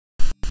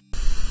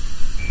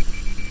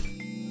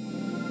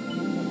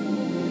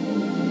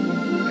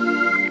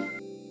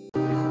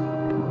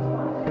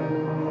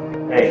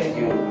Hey,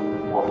 you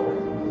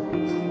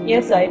woman.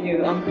 Yes, I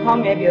do. How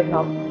may I be of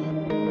help?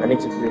 I need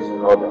to place an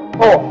order.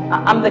 Oh,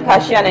 I'm the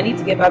cashier and I need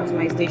to get back to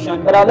my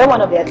station, but I'll let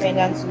one of the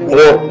attendants know.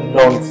 What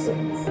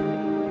nonsense.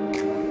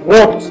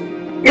 What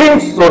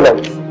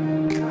insolence.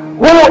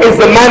 Who is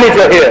the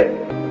manager here?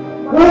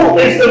 Who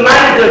is the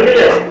manager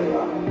here?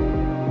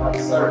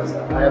 Sorry,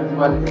 sir. I am the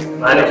manager.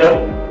 Manager?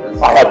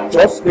 Yes. I have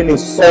just been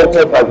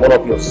insulted by one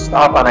of your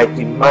staff and I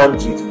demand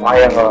you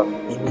fire her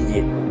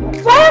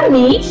immediately. Fire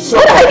me?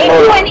 What? I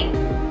didn't do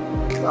any...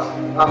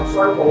 I'm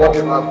sorry for what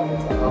happened,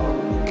 Mr.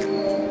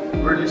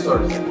 I'm really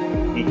sorry, sir.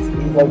 It's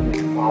either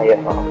you fire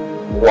her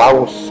or I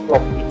will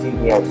stop eating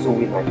here and so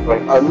with my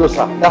friend. No,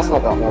 sir. That's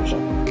not an option.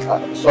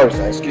 Sorry,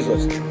 sir. Excuse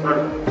us.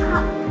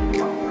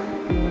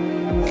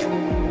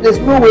 There's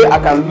no way I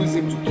can lose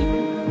him to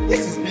Kiki.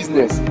 This is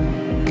business.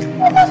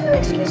 Well, that's no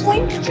excuse for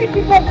him to treat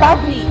people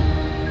badly.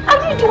 I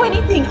didn't do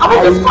anything.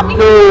 I was just coming.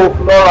 No,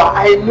 Flora.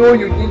 I know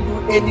you didn't do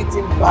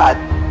anything bad.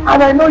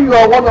 And I know you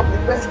are one of the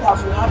best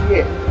staffs we have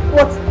here.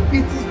 But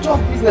it is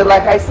just business,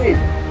 like I said.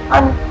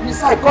 And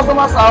besides,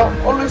 customers are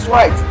always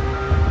right.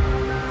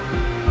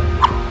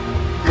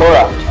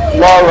 Flora.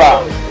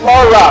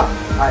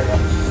 I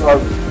am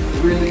sorry.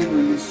 Really,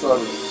 really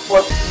sorry.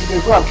 But you can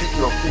go and pick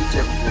your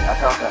paycheck with the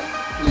accountant.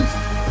 Please,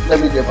 let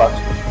me get back to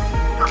you.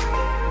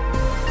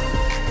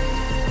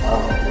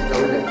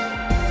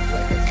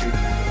 Like I said,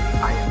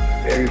 I am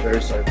very,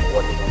 very sorry for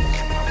what you done.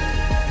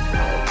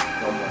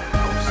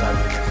 I'm sorry.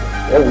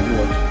 What would you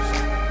want to say?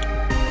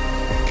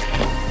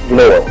 You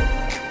know what?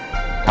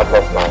 I've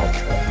lost my heart.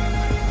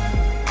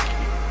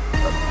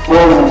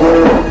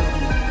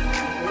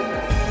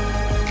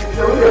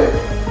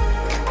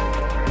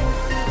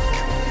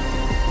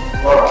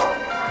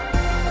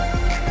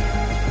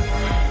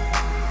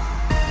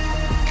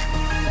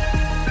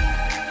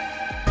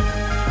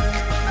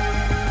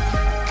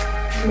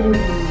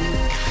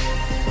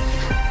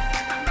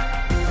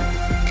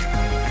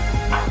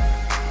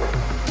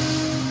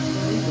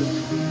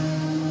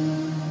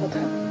 What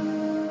happened?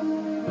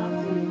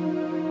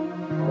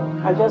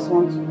 I just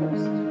want to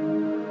rest.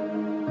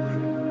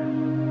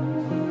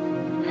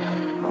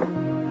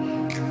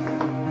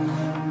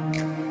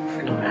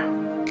 Flora,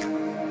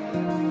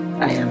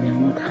 I am your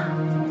mother,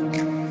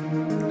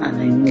 and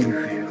I know you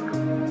very well.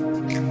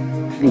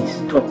 Please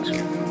talk to me.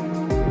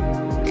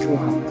 What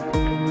happened?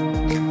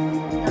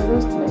 I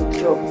lost my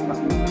job,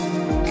 Mama.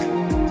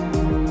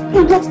 I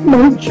lost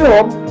my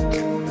job.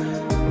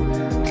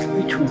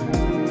 Which one?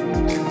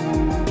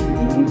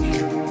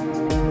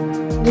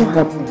 What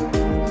happened?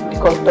 The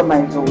customer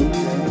is always late.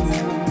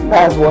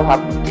 That's what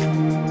happened.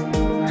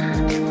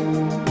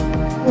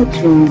 What do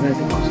you mean by the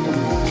customer?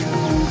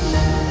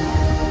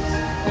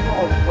 I don't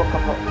want to talk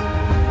about it.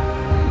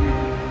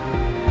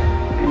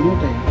 I know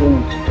that you don't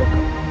want to talk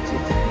about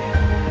it,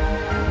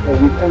 but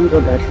we thank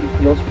God that he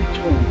lost which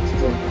one is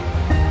done.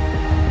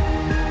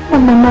 Oh,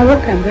 Mama, what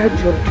can that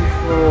job do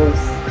for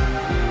us?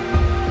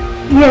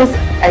 Yes,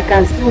 I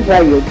can still buy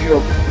your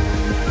job.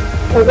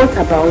 But what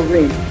about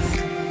rent?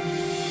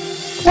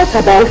 What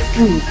about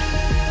food?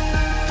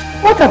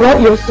 What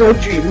about your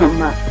surgery,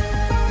 Mama?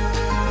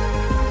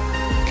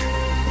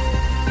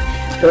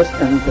 Just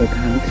thank God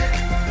and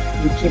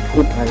we keep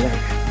hope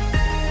alive.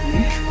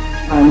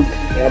 And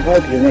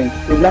about the rent,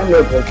 the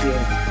landlord was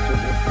here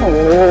today.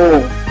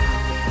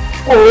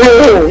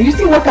 Oh, you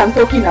see what I'm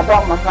talking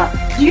about, Mama?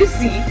 Do you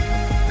see?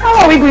 How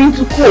are we going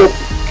to cope?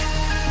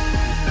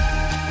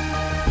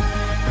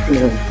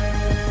 Flora,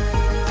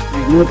 I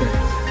know that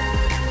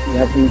you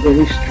have been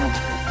very strong.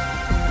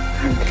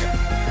 And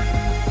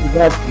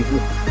without the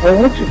hope, I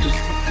want you to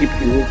still keep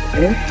the hope,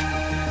 eh?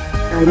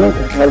 I know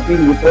that I'll be a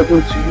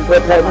burden to you,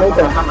 but I know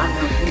that...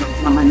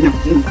 Mama, no,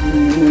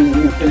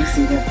 don't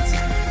say that.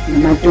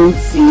 Mama, don't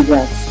say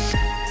that.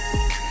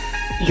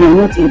 You're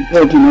not a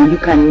burden and you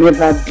can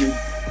never be.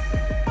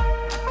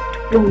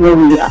 Don't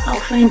worry, I'll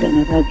find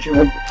another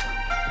job.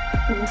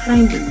 I will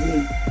find a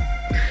way.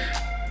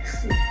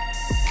 See,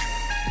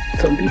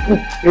 some people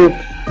pray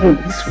in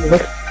this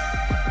world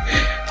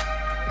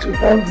to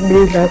have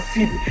male and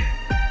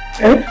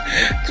female,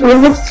 to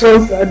have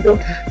sons and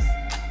daughters.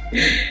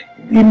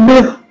 The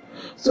male,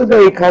 so that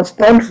he can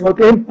stand for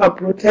them and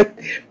protect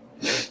them.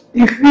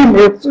 The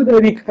female, so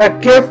that he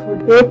can care for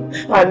them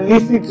and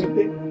listen to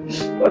them.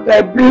 But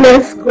I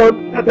bless God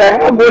that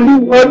I have only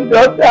one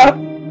daughter.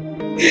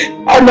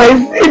 And I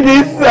see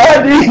this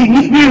sad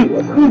in you.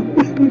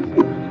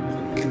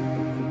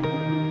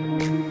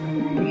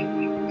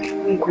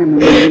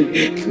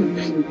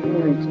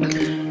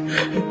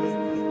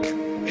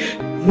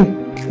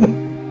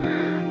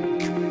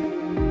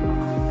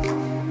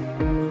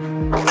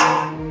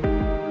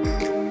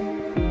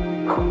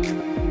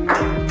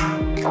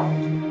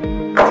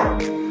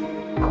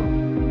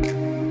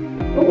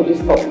 Why would you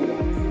stop me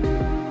that?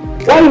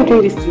 Why are you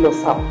doing this to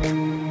yourself?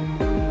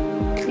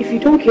 If you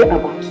don't care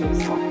about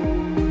yourself,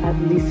 at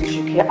least you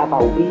should care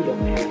about we, your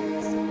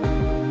parents.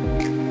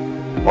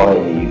 Why are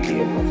you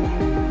here, Mother?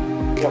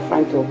 Your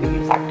friend told me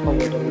you sacked all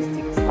your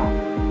domestic staff,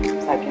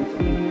 so I came to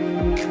bring you.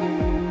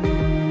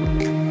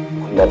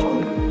 That's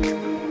hungry.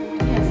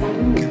 Yes.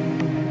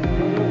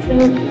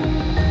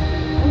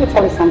 Let me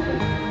tell you something.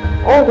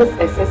 All this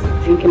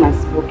excessive drinking and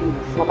smoking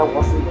before that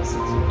wasn't the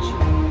situation.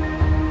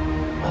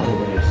 Well,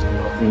 there's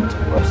nothing to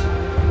worsen.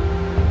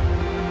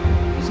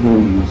 There's no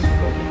use for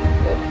the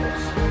dead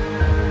horse.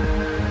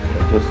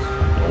 Just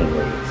don't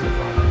worry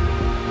about it.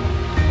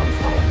 I'm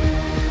fine.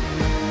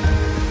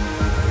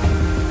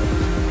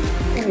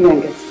 Let me go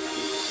and get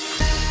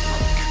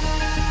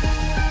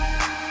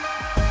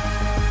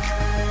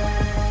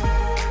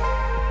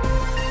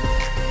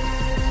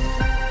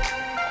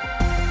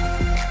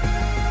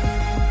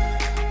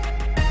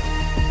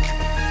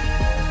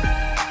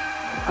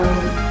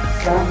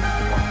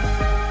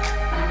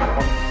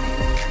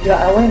you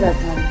are aware that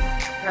I'm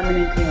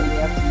permanently on the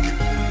afternoon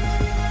shift,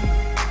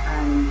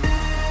 and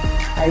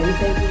I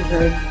recently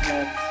heard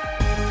that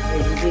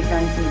there's a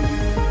vacancy in the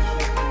shift.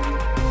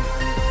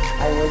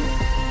 I was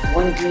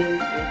wondering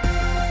if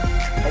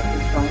I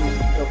could find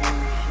double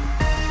shift.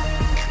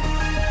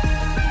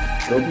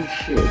 Double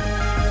shift?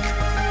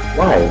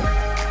 Why?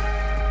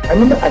 I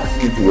never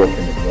asked you to work in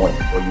the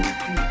morning, but you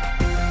refused.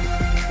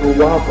 So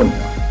what happened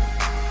now?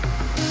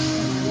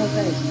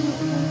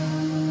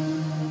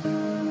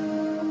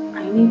 I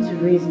need to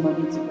raise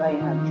money to buy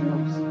her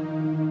drugs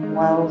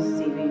while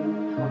saving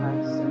for her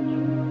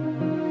surgery.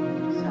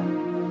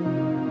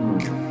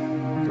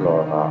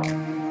 Flora,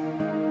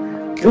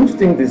 don't you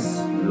think this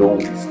loan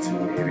is too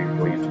heavy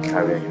for you to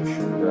carry on your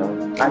shoulder?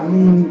 I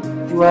mean,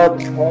 you have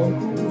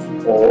uncles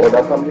or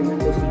other family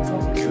members to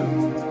talk to.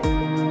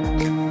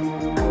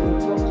 I will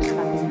talk to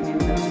family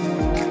members.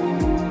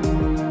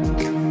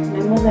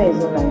 My mother is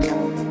all I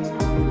have.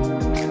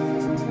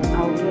 I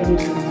will do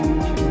anything to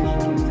make sure that she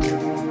gets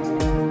it.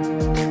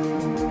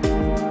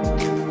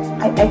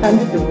 I can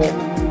do the work.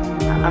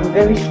 I'm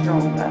very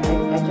strong. I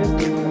just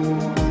need to.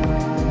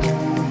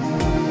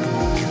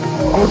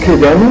 Okay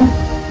then.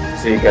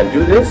 So you can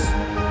do this? I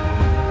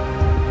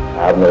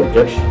have no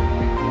objection.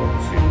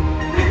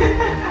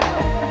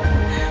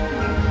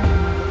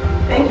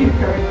 Thank you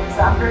very much.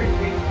 I'm very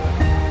grateful.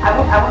 I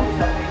won't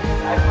disappoint you.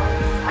 I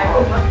promise. I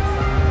will not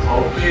disappoint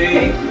you.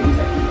 Okay. Thank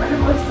you very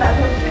much. I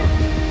love this.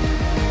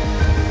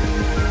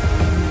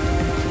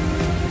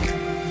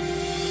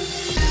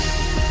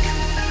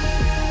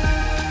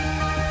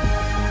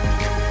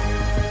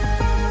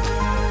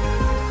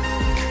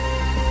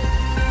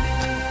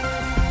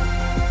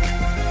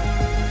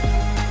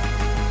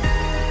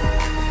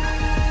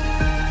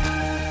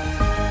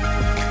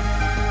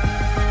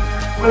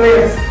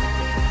 Williams!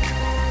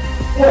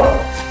 What?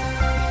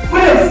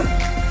 Williams!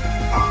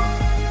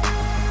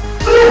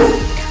 Williams!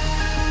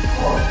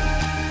 What?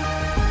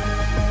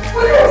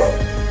 Williams!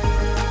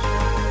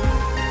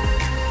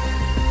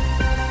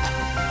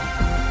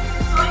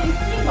 So you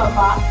see,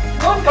 Mama,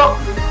 don't talk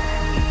to me.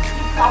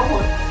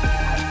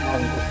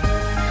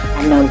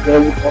 And I'm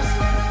very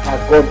positive that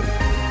God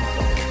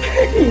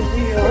He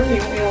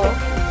will.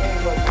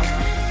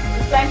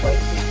 It's time for you.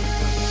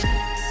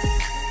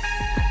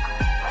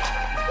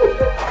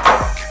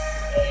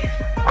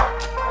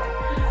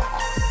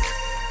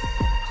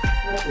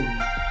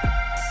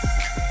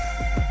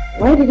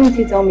 Why didn't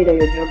you tell me that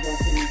your job was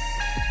finished?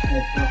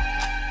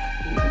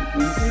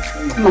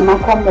 Mama,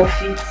 come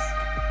off it.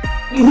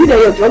 You knew that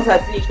your jobs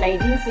had finished and you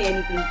didn't say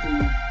anything to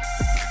me.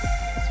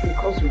 It's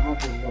because you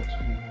have a lot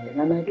on your head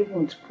and I don't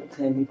want to put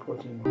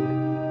anybody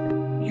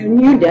on. You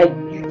knew that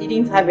you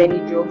didn't have any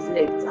jobs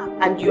left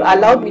and you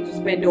allowed me to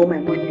spend all my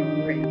money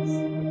on rent.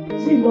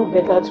 Is it not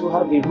better to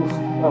have a roof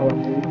over our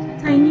head?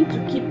 I need to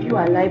keep you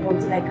alive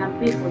until I can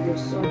pay for your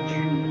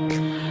surgery.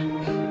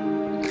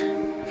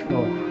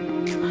 No.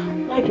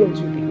 Why don't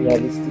you be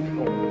realistic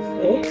for us,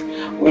 eh?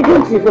 We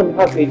don't even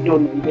have a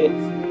donor yet,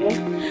 eh?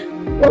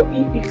 Well,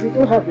 if we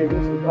don't have a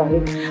roof over our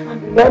head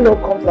and the landlord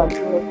comes and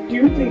goes, do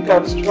you think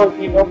I'm strong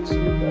enough to do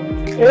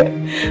that, eh?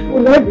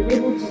 Will I be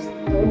able to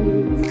stand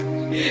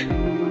it?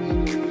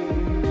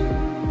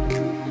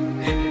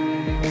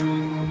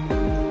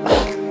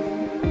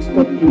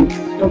 Stop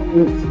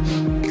it.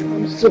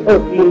 I'm sorry.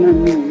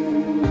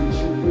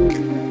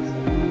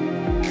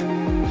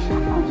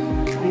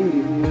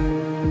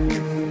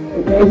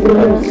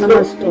 Mama,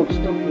 stop it.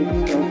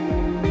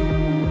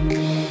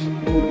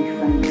 You'll be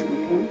fine,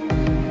 okay?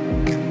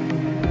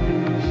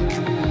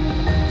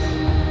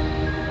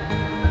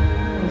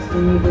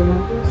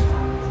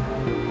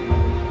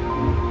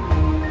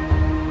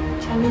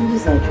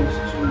 Challenges are just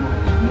too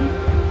much,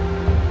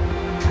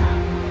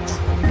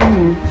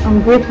 I'm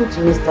grateful to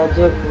Mr.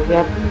 Jeff for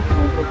helping me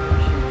for the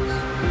options.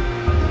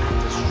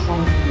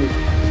 Strong faith,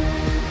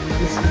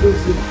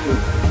 explosive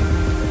faith.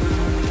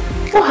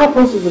 What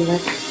happens to the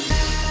next?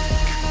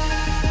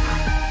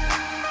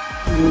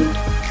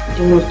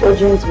 The most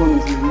urgent one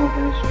is my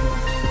mother's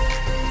drugs.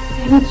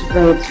 I need to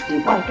buy it today,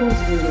 but I don't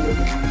even know where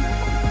the money is.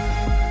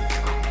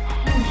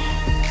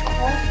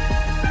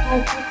 I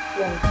think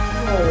don't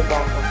worry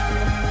about that.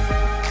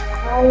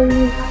 I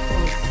have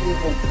some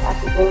savings. I have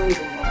to borrow the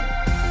money.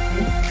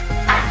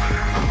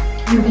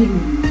 You give me the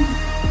money.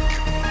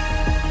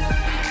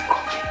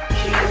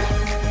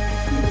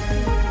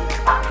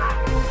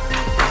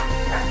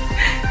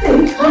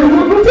 Thank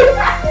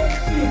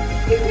you.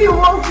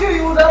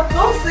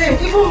 him,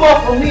 even more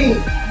for me.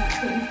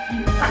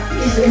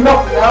 It's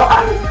enough now.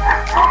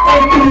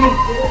 Thank you.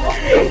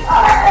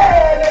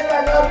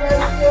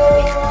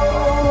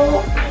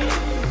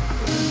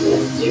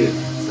 Bless you.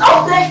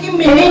 Stop thanking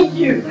me. Thank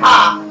you.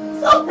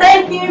 Stop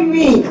thanking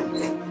me.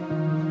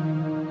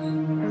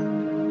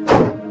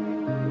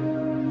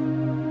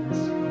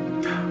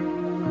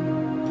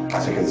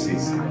 As you can see,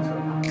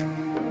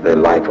 Senator, the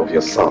life of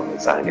your son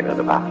is hanging in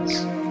the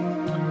balance.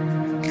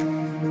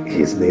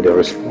 He's neither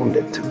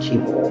responded to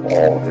chemo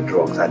or the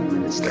drugs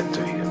administered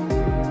to him.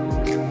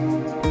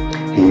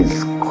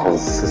 His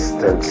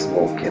consistent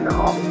smoking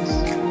habits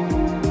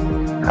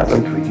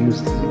hasn't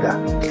reduced either,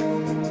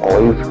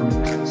 or even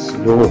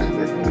slowed the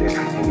bit.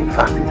 In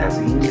fact, it has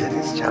hindered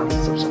his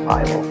chances of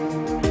survival.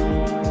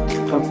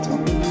 Doctor,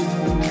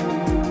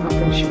 how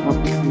can she help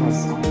with my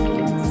son,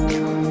 please?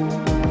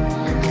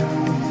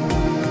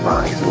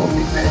 He's not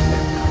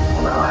dependent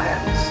on our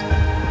hands.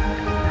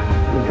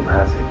 William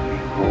has a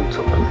big role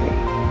to play.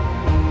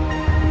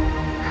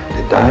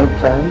 The diet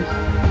plan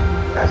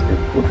has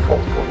been put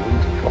forth for him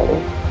to follow,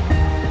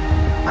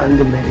 and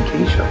the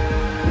medication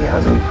he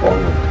hasn't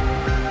followed.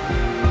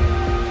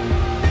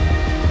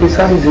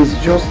 Besides, it's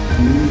just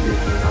needed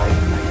like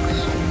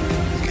so.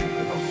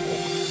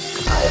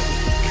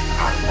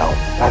 Now,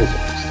 that is a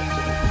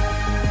mistake.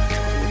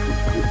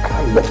 You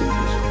can't let him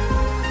do so.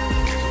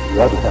 You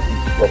have to have him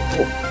get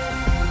home.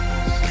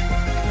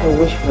 I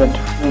wish we had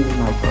friends,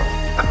 my brother.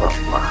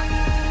 Come on.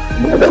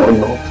 Whether or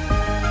not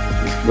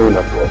he's blown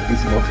abroad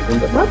is not even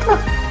the matter.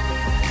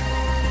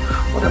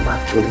 What I'm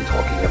actually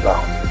talking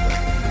about is that,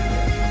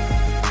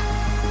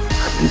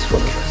 at least for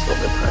the rest of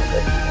the time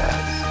that he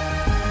has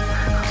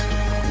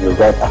the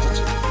right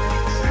attitude.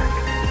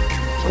 Exactly.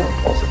 So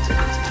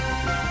positivity.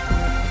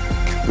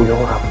 We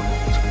all have a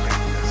role to play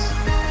in this.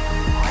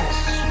 Why is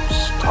he so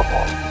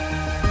stubborn?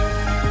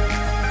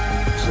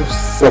 So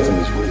set in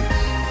his ways.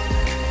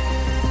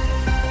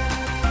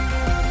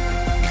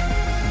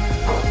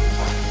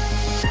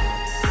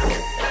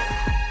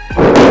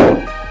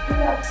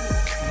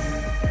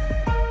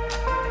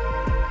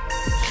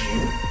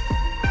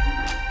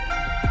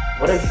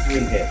 What are you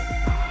doing here?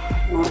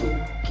 Nothing.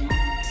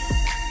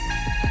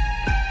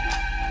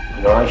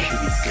 You know, I should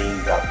be saying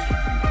that to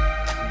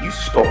you. You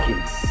stalking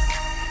me.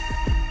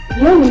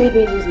 You know you made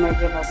me lose my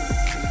job as a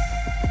teacher.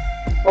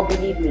 But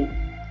believe me,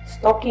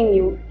 stalking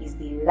you is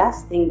the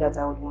last thing that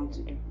I would want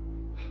to do.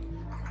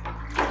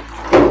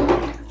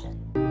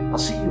 I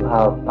see you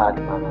have bad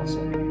manners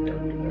and you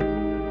don't do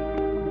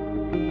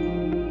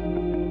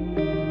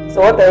it. So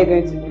what are you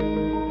going to do?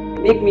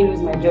 Make me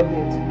lose my job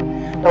here too?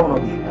 That will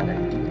not be a bad idea.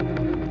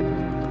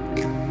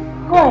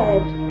 Go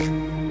ahead.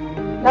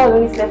 That will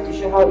only serve to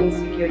show how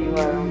insecure you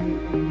are around me.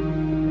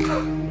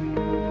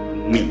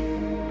 Me,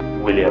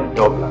 William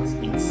Douglas,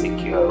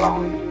 insecure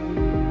around you.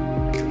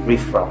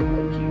 Riffraff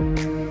like you.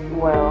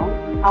 Well,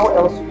 how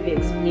else would you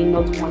explain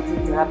not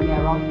wanting to have me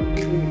around you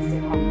even in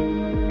second?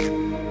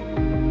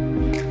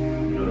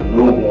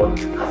 No one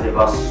has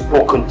ever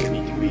spoken to me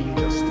the way you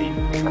just did,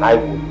 and I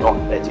will not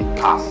let it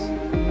pass.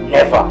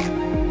 Never.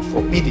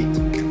 Forbid it.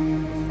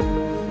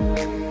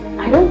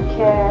 I don't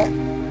care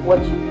what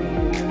you do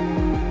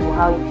or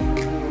how you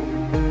feel.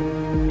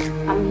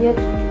 I'm here to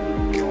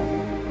do it,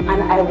 and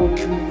I will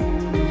do it.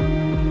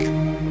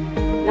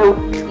 Now,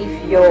 if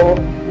your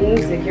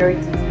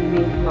insecurities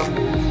remain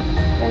problems,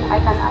 then I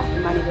can ask the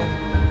manager to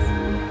please.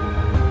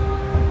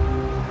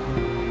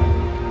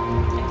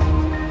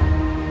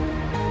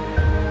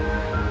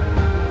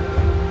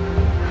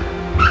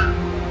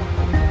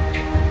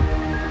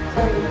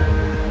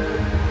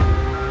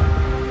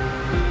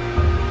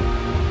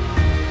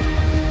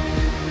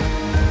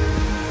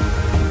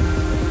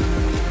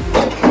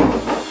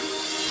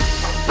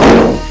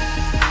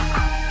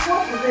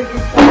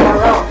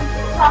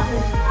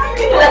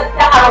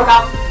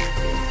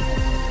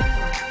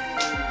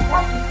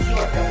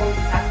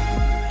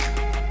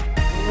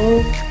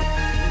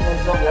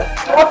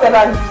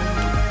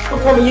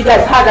 Don't tell me you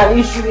guys had an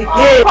issue again.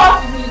 Of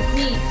course we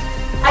did.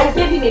 I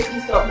gave him a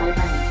piece of my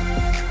mind.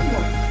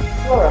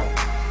 Flora,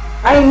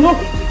 I know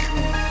the truth.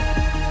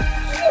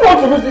 Do you want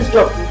to lose this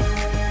job too?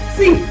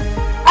 See,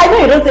 I know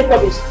you don't take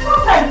rubbish.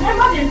 Sometimes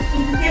remember the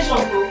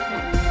implications though.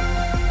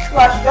 So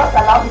I should just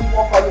allow him to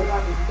walk all over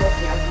me because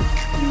he has it.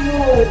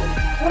 No.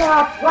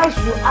 Flora, why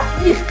should you at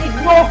least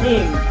ignore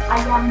him? I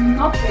am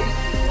not ready to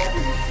ignore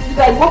him. If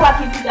I go back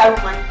into that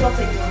room and talk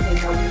to anyone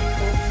else, I will insult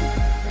you.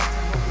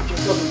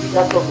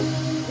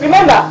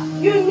 Remember,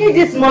 you need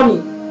this money.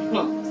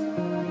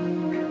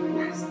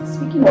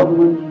 Speaking of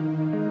money,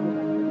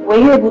 were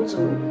you able to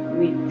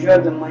withdraw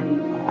the money?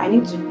 I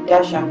need to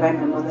dash and buy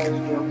my mother's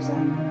drugs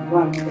and go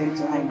and pretend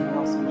to hide the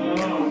house.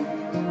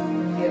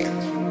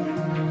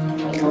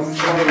 I'm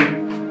sorry.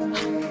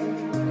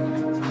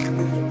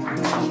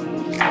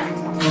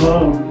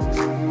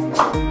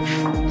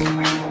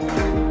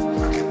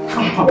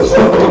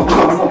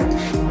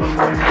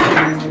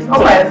 Oh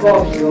my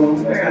God,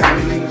 where are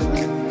you?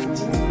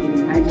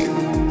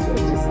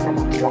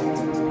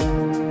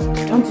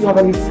 Don't you have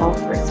any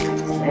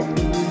self-respect left?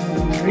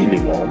 Really,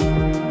 Mom?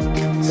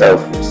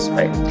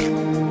 self-respect.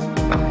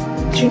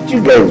 Did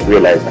you guys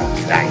realize that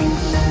I'm dying?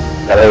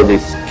 That all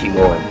this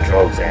chemo and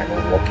drugs are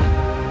not working?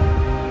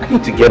 I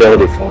need to get all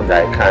the funds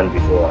I can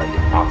before I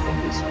depart from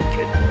this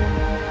wicked world.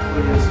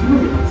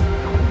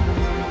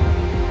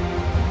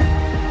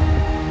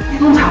 You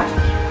don't have to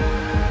give.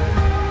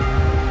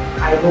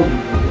 I know you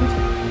don't.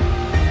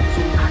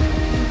 So ask me.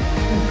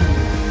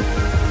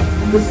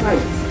 And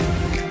besides,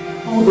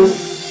 all this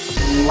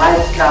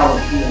lifestyle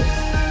of yours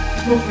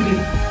is not really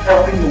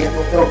helping your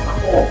health at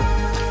all.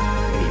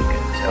 You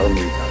can tell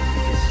me that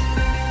because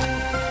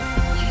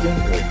you don't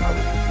know how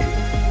to feel.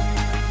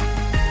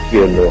 You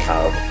don't know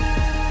how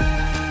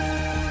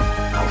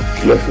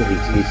fearful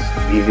it is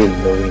even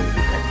knowing you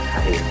can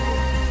carry it.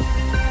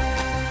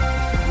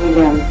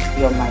 William,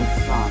 you're my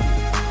son,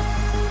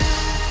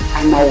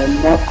 and I will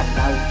not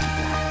allow you to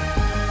die.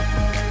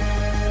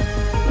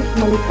 If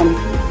money can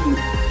heal you,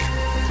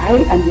 I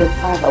and your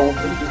father will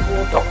bring the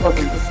whole doctors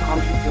in this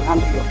country to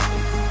handle your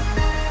case.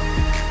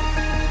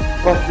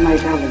 But my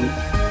darling,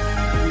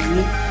 you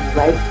need the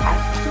right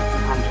attitude to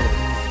handle it.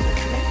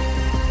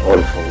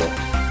 All for what?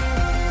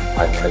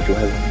 I do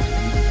have to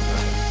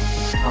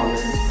Now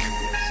listen to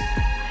this.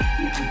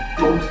 If you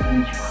don't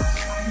need your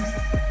hands,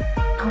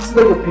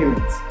 consider your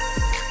parents.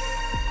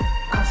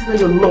 Consider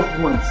your loved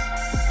ones.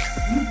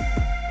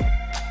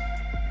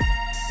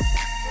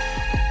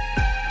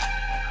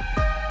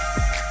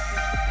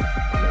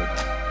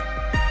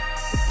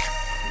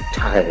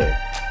 tired.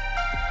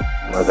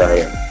 Mother, I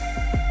am.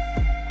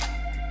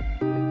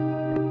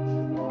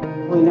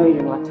 We know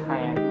you are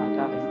tired, my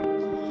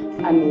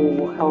darling, and we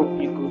will help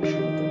you go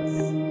through this.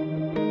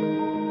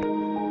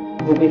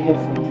 We'll be here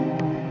for you.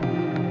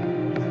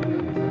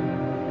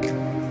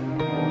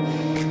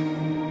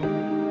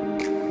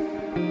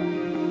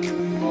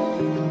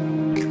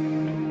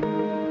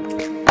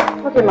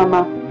 Okay,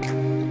 Mama.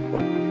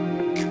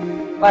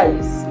 Why are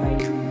you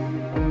smiling?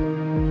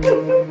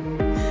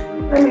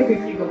 Let me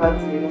quickly go back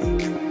to the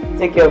hospital.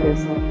 Take care of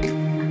yourself.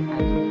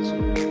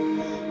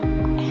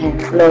 And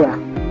Flora,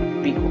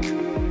 Biko,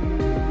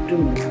 do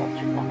not hurt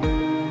you now.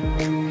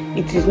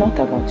 It is not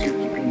about you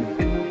keeping your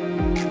job.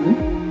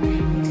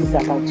 It is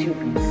about you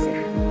being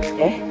safe.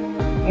 Eh?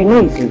 You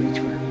know he's a rich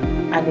man,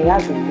 and he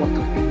has a lot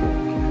of people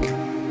working for him.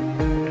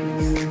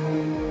 Please.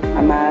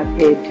 I'm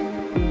ahead.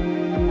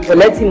 But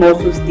let him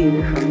also stay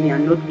away from me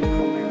and not look for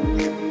my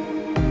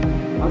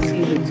own. I'll see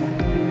you later.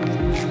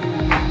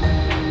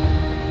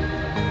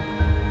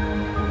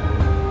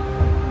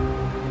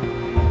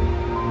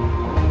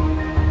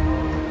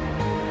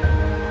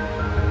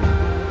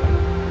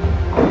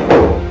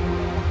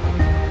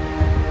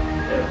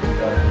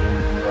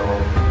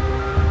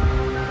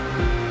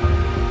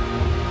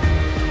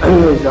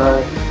 Anyways, I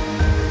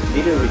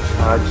need a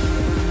recharge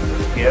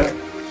here.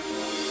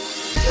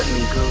 Let me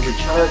go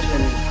recharge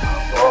in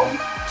about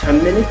 10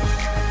 minutes.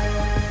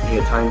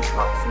 Your time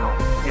starts now.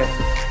 Yeah.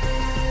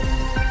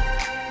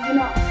 You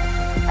know,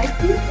 I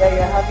think that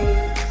you're having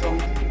some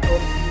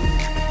difficulty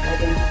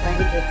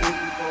identifying certain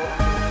people.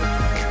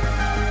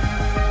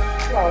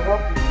 So I'll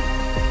help you.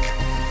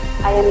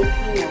 I am a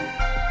cleaner.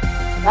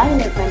 I am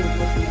a kind of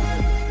person of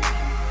description.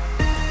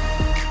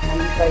 And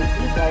if I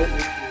do buy it,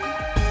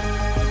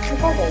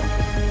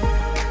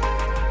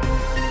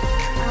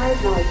 I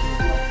know I should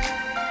not.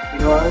 You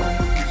know, I want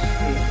to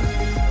stay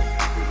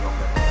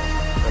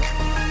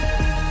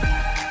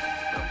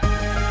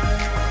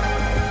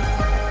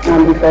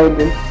And if I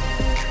do?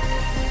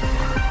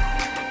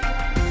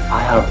 I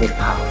have the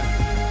power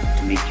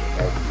to make your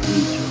life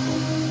miserable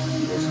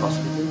in this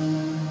hospital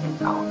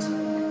and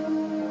outside.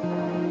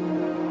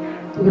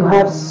 You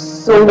have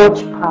so much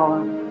power.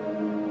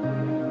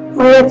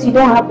 But yet you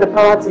don't have the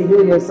power to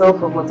heal yourself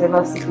from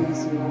whatever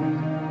sickness you have.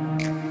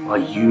 Are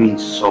you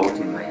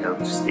insulting my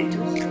health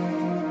status?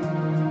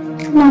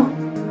 No.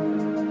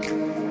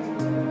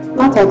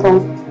 Not at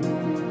all.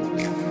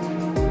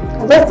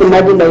 I just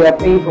imagine that you are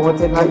paying for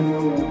whatever you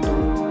want.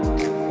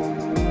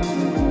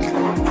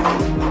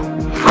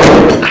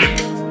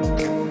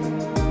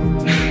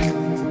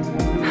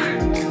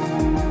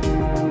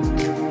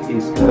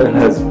 This girl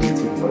has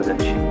beaten more than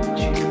she would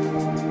chew.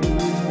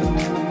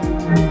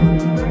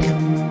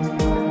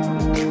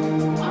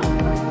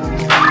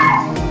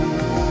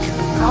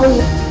 How is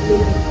you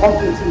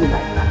talking to me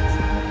like that?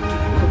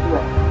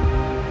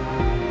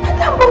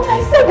 But I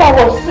said I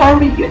was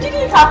sorry. You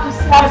didn't have to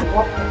say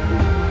what.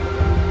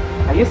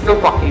 Are you still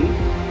talking?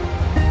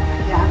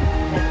 Yeah,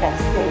 like I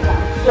said,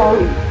 I'm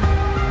sorry.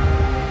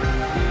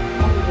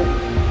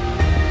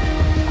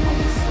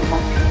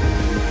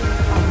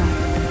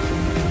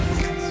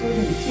 So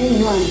between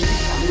you and me,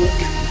 I'm not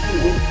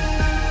speaking.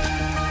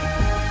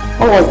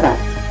 What was that?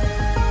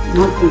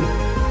 Nothing.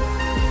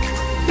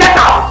 Get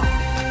out!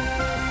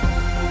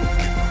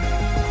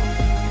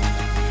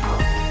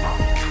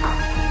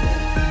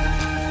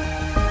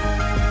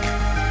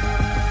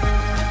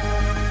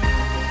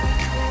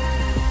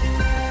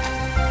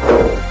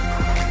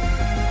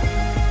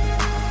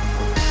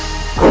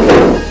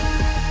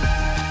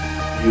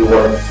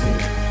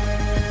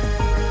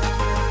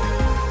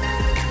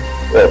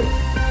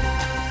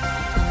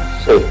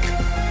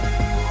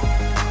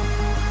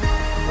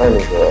 Mine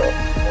is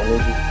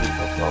energy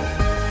for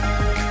something.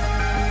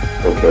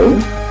 Okay,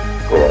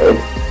 go ahead.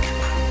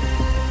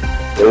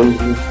 There is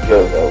this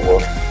girl that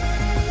works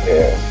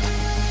here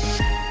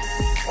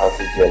as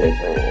a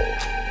janitor.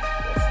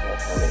 What's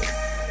that her name?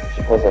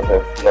 She calls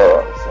herself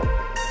Flora or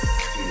something.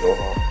 Do you know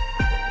her?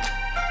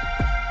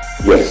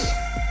 Yes.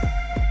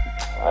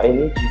 I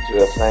need you to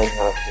assign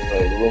her to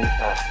my room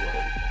as my...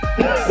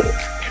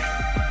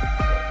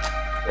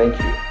 Thank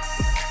you.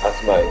 As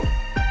my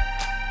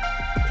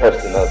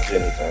personal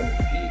janitor and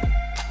PA.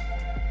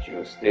 She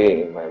will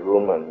stay in my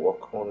room and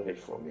work only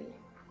for me.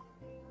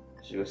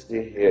 She will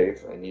stay here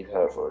if I need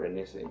her for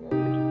anything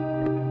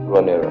and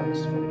run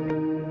errands for me.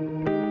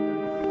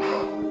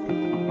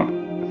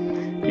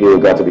 You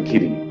got to be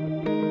kidding me.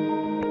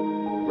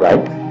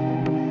 Right?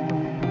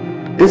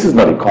 This is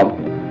not a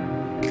company,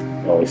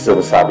 or a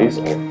civil service,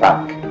 or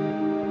bank. I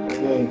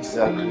know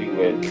exactly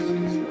where this is,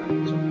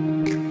 manager.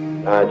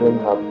 I don't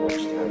have much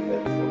time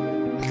left for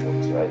me.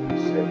 That's why I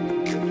decided to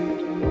get to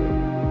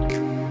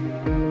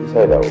NOLLYWOOD.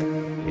 Besides, I will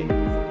pay you for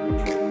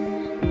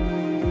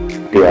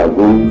the There are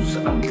rules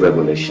and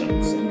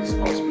regulations in this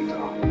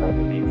hospital. I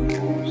believe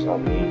rules are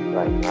made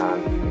by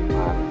man for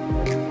man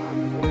and man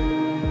for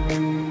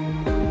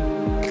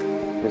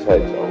man.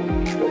 Besides, I will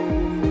be your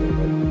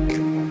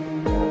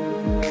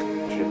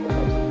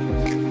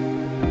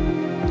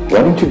Why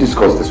don't you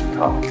discuss this with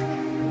her?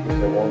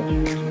 because I want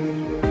you to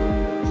meet your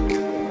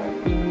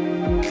friends.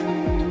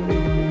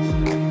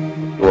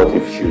 What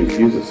if she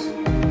refuses?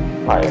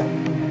 Fire.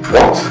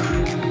 What?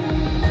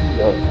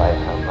 Not fire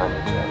her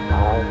manager. I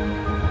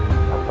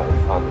and my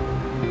family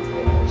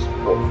and my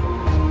support from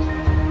this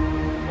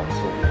and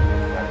so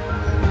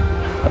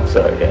I'm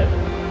sorry, yeah.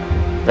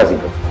 Doesn't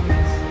go to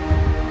this.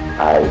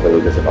 I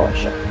believe there's an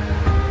option.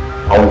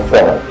 I'll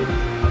inform her.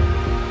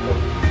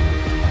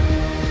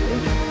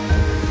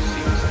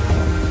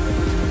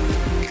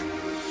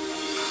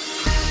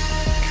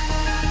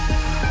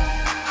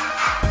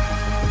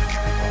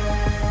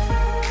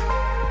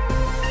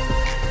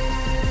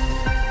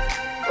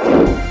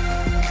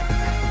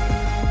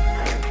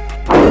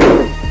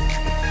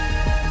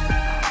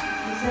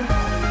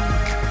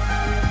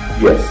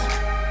 Yes.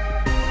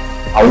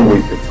 I won't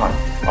waste the time.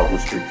 I'll go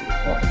straight to the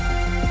point.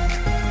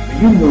 Do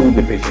you know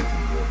the patient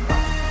in your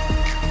mind?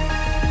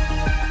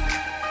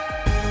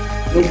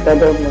 Mr.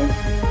 Douglas.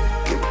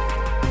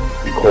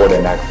 We called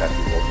and asked that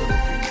he was on the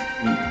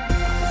PE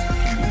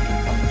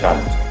and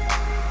janitor.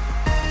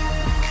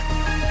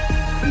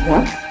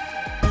 What?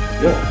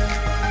 Yes.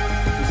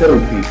 He said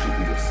it should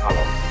be the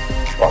salon,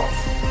 but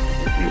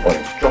with the on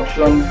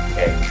instruction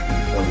and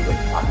the only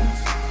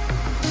requirements.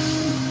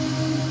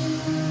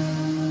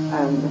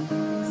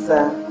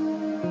 Sir,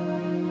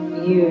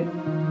 you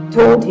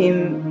told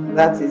him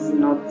that is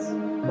not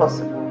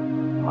possible.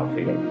 My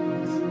feeling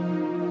is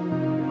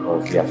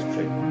because he has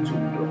straight to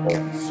the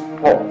office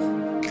support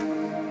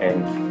and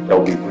there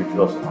will be great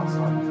loss on our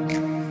side.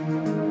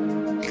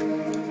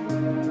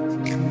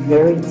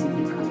 Very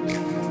typical.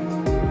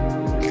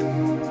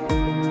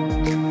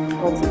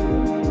 What is it?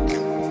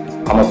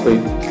 I'm afraid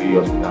the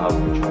hospital has no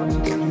choice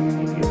but to give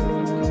you.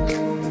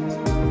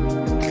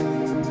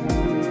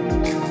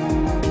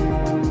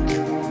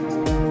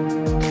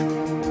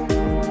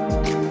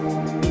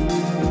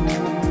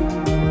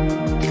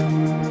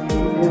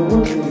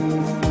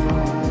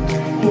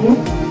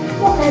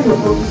 What kind of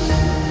problem?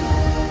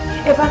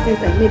 Ever since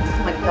I made this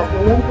money, there's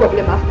been one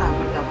problem after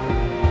another.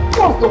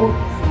 What's all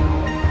this now?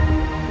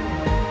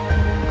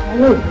 I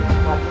know it's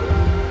bad.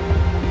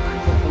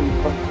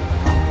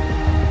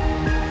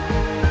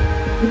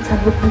 It's an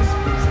open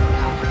space and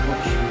how to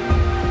watch you.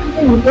 And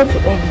then you get to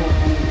earn more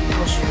money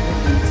because you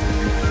want it.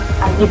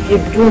 And if you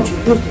don't, you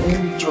lose the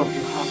only job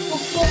you have.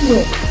 What's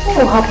wrong? What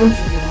will happen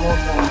to your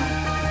mother?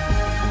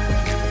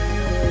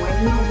 I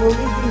know you're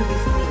raising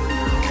this thing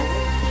now.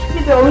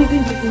 If you're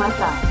raising this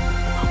matter,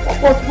 what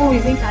possible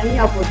reason can you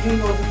have for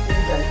doing all these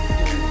things that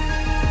you're doing?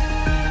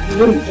 You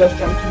know you're just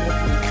trying to make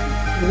me.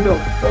 You know,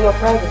 so your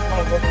pride is not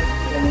important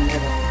to your mother.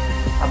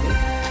 Have you?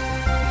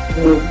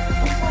 No.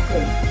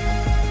 Exactly.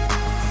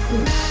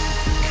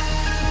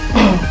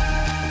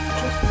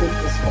 Just take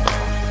this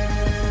offer.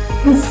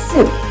 He's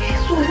sick,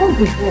 so he won't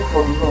be here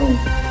for long.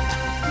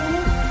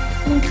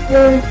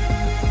 Okay.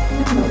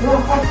 Your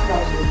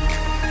husband,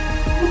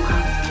 look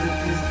at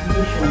this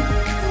nation.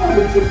 What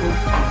will take us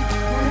time?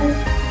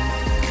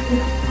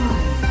 It's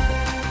fine.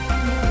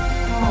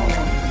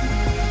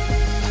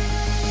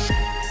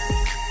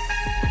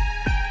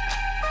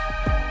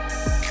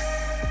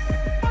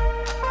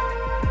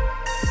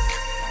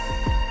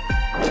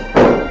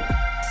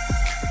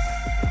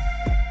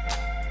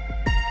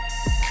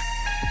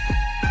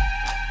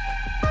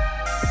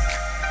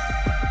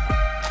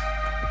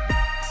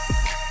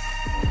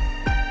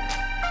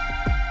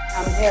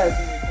 I'm here as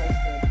you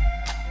requested.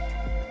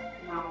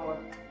 Now what?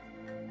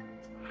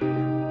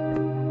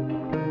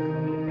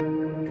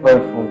 Well,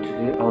 from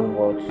today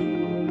onwards,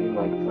 you will be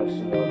my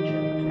personal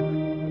janitor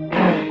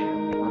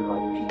and my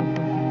people.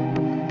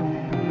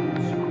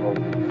 It's called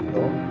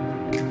Flo.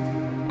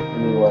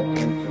 You will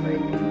attend to my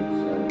needs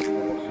and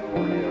also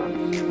run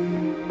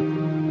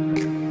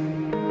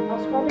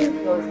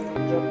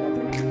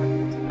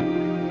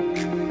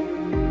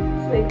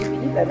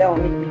think that will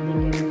make me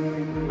think anything.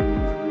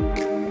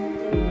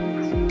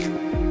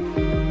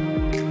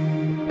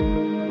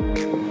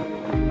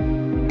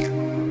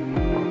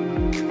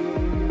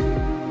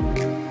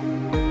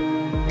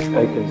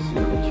 I can see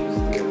that you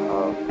still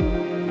have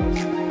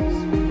capacities.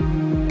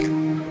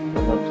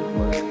 But not to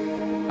worry.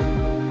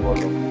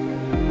 Follow me.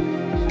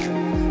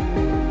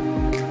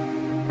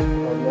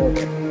 I'll let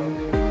them know.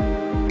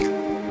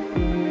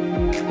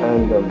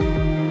 And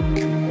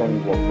you can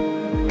walk.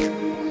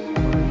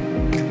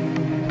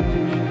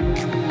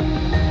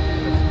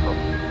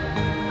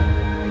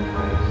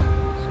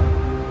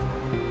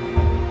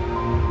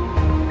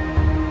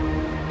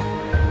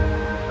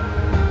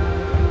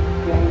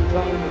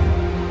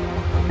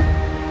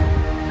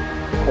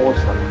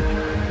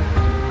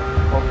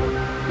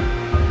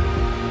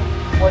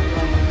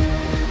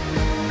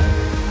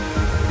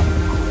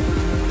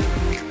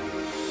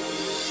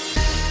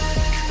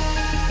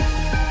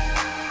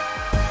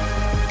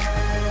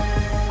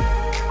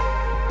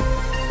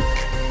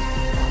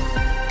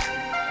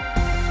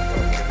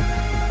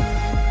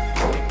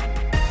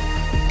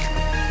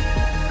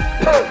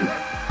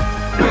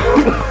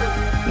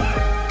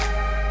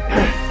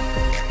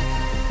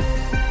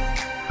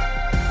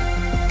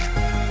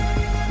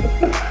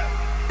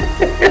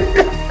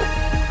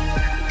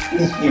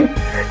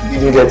 You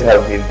needed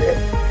have been there.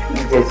 You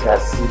needed to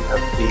have seen her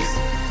face.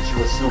 She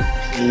was so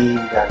pained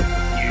and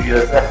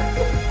furious.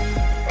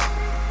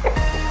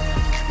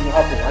 You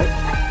have the right?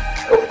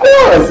 Of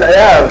course, I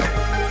am.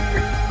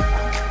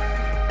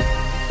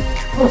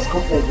 What's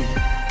come over you?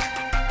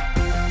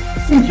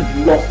 Seems you've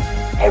lost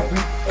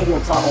every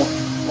iota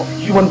of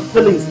human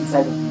feelings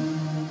inside of you.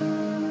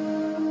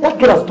 That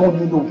girl has done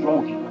you no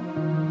wrong, you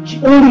know. She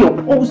only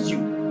opposed you.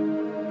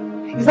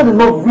 Is that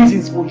enough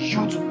reasons for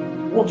you to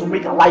want to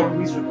make her life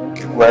miserable?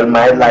 Well,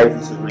 my life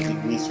is already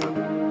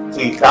miserable. So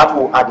if that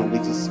will add a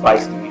little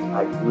spice to it,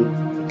 I will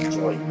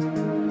enjoy it.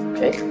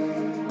 Okay?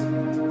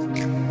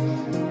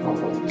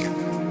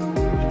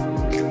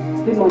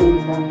 Good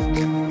morning, sir.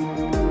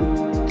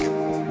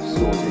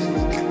 So this is the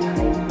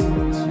time.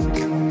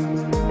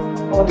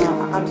 Oh no,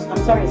 I'm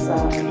sorry,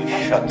 sir. You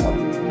shut up.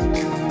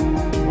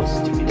 What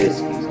stupid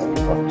excuse have you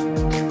got?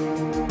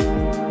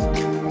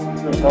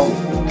 No, tell me.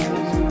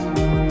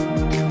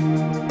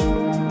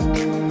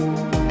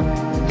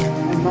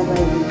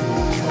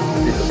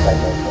 This is like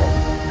my friend.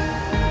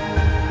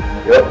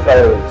 Your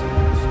priority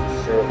is to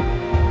serve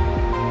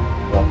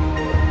not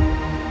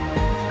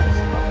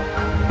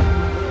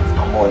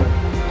come on,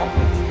 stop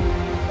it.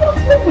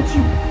 What's wrong with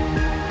you?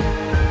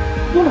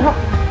 You don't have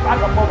to drag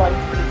her mother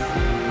into this.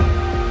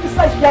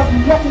 Besides, she has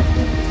nothing to do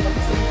with this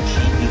conversation.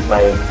 She is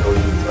my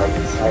employee, so I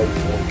decide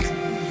what to do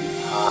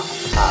with her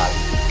as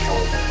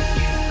our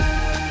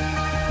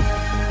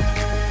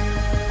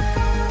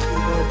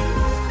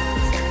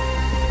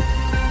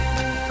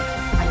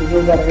You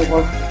know that I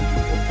work for you.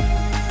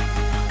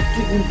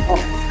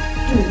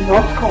 Do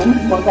not call me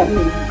mother me.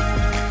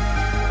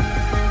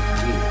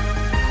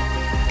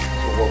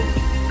 So what would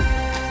you do?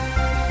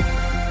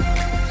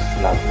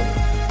 Slap me?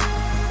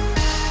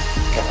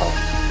 The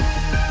house?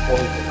 What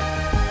would you do?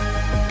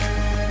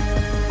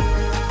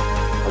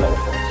 Well, of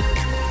course.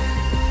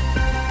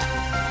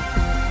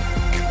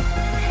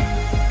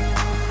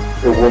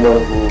 The woman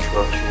who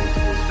brought you into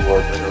this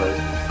world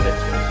realized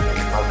better than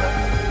mother.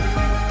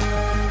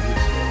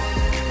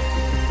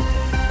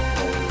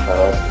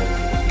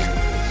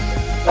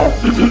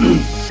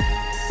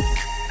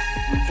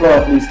 Flora,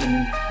 please, can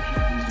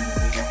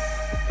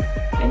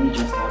you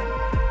just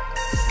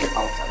step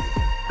outside?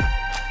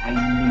 I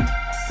need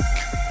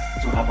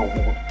to have a word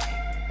with you.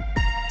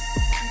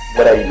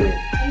 What are you doing?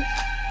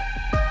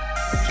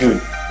 June.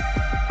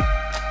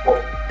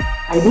 Well,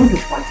 I know you're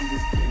fighting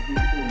this deadly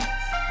illness,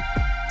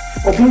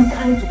 but being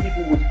kind to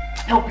people would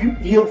help you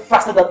heal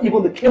faster than even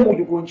the chemo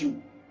you're going through.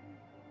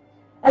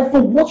 And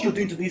for what you're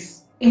doing to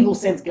this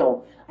innocent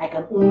girl, I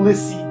can only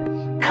see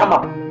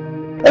karma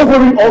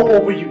hovering all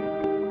over you.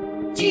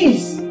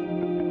 Jeez!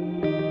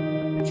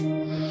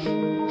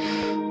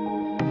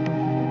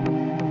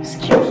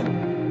 Excuse me.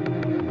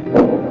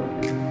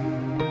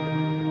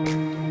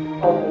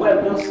 Oh, well,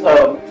 just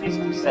please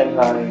to send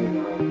her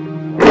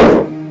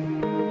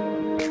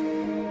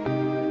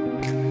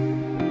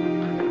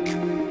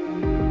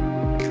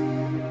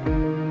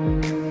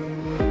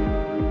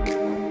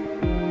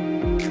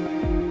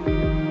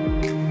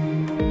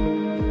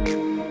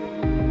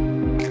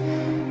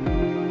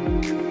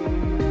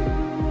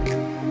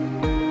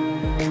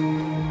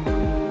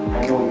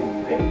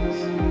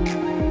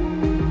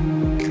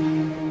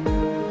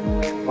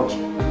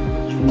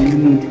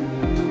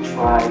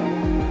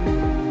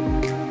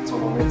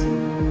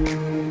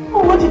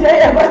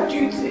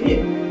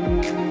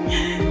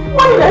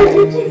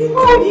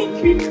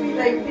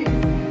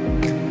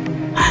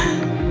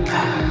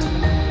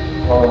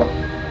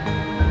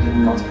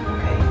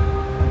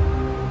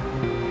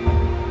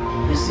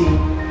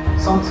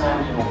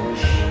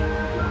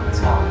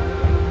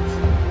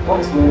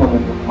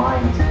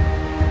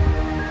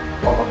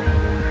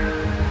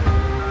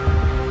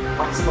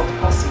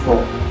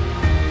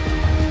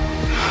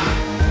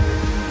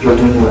You're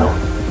doing well.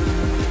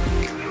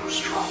 You're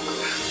strong.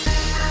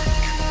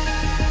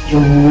 You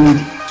need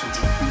to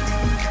defeat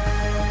him.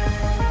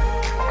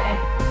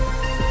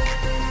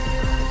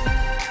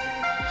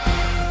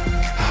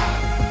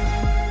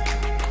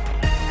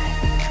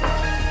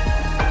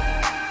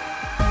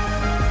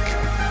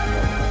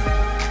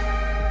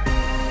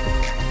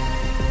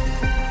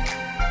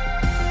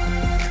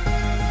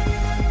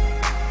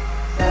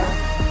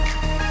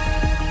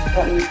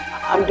 Okay?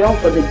 I'm done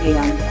for the day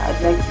and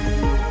I'd like to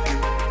leave.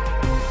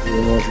 You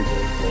will not be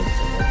doing things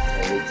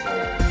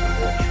anytime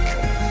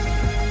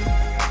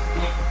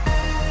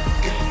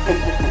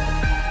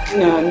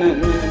No,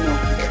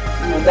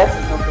 that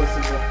is not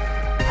possible.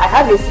 I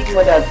have a sick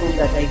mother at home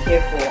that I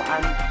care for,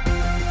 and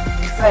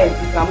besides,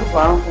 you can move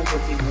around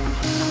comfortably.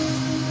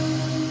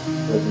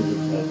 Doesn't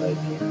look like I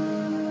can.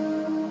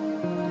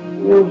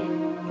 No,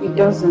 it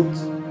doesn't.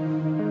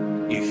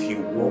 If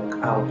you walk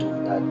out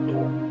of that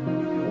door,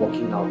 you're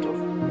walking out of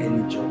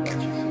any job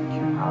that you think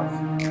you have.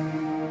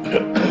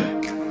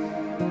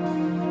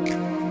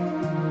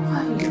 Why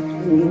are you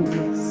doing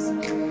this?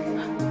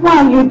 Why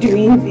are you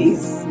doing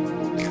this?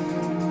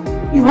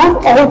 You have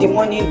all the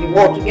money in the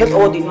world to get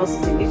all the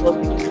nurses in this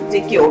hospital to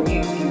take care of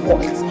you if you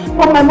want.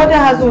 But my mother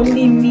has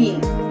only me.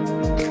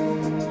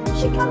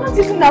 She cannot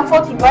even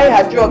afford to buy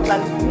her drugs,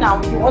 and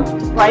now you want to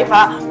deprive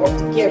her of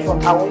the care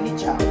from her only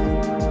child.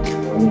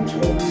 Only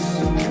drugs.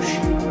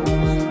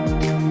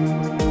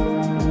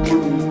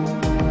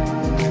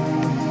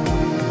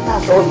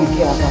 That's all you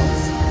care about.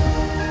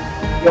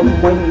 Your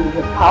money,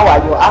 your power,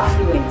 your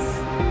affluence.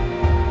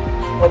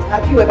 But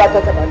have you ever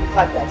thought about the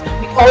fact that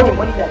with all the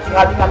money that you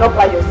have, you cannot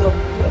buy yourself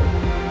well?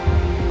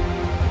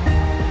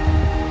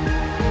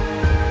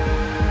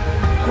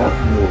 You have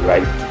no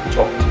right to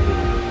talk to me.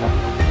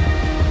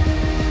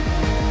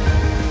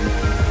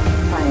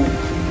 Fine.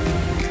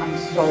 I'm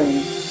sorry.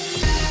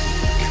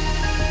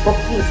 But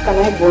please, can I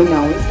go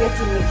now? It's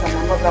getting late and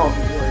I'm not out of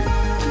the world.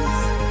 Please.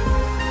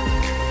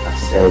 I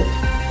said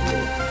no.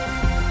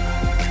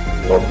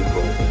 Not because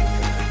of it.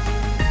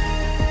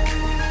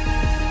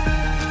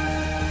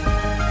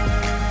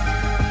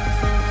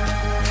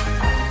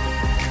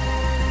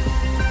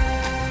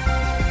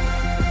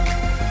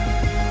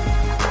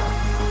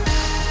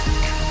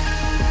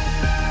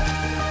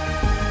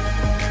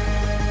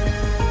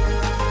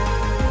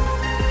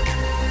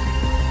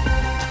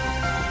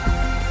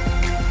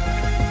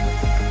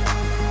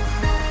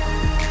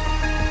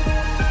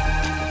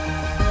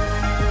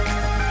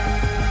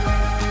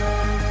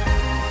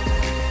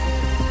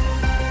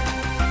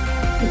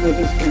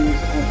 This thing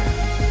is over.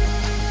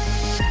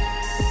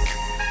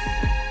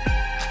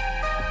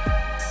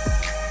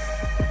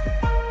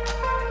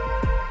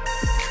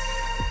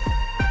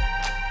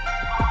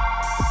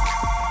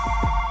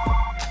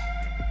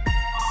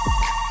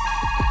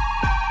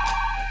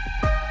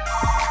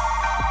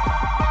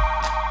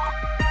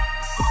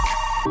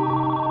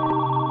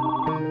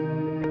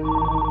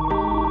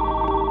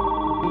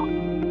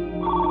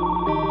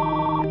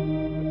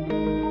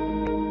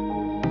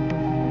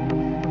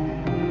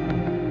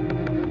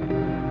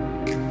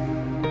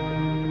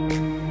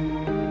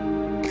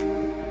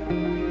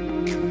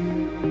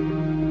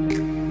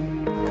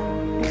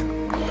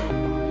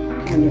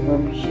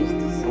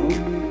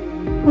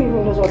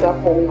 That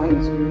whole mind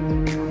is good.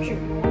 She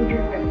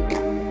wondering right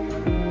now.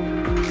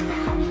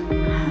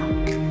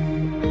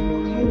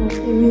 Okay,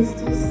 nothing means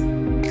this.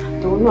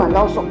 They will not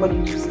allow somebody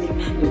to sleep.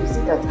 They will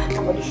say that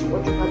somebody should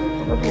watch over them.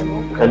 Somebody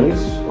will not. Can you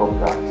stop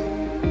that?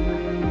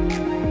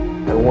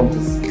 I want to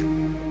sleep.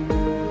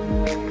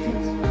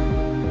 Please.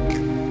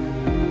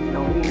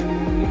 No,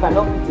 you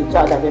cannot put a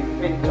child and then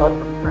prevent the child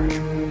from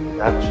crying.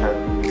 That child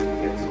will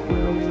get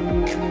somewhere else.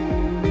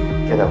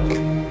 Get out of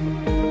here.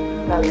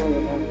 That's not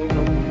your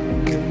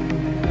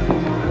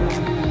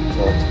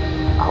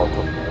Out of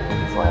there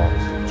before I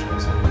actually try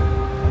something.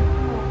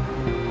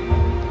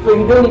 So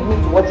you don't need me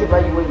to watch over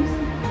you when you sleep?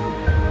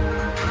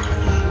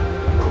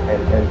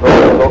 And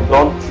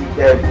don't you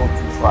dare go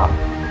too far.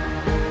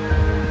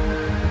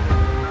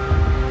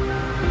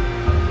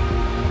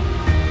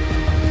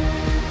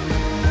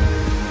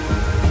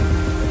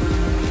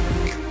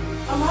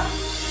 Mama?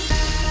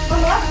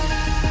 Mama?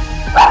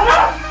 Mama?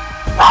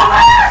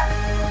 Mama?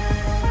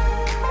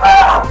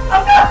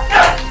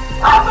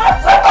 Mama,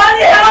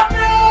 somebody help me!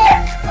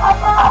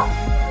 Mama!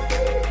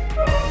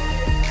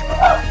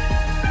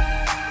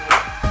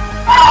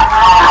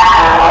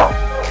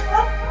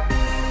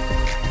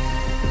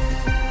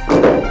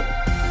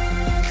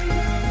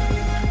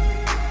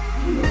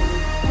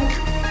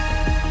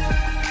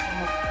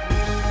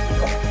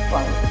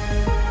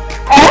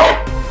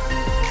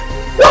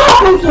 What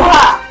happened to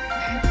her?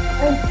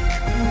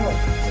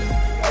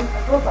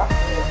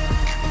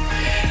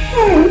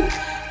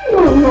 No,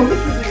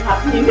 this isn't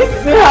happening. This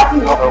isn't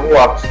happening. Who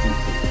asked you?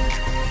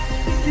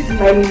 This is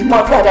my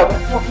mother that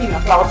we're talking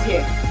about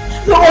here.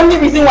 The only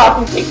reason why I've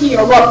been taking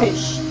your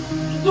rubbish.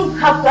 You don't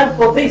have time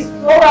for this.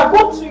 Laura,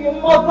 go to your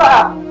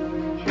mother.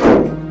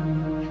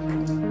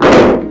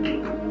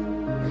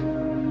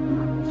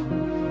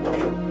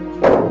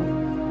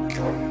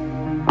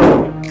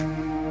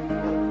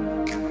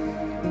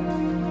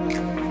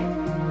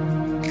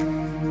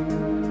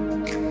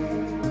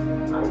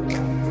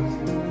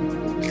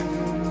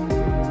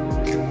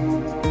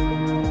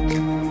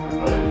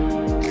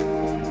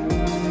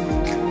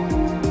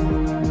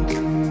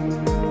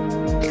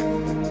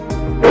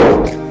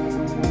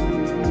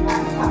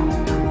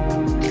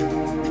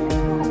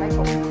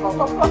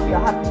 course you're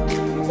happy.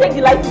 You take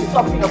delight in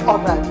something of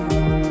others.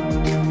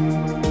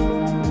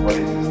 What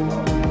is this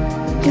about?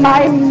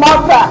 My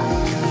mother!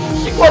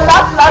 She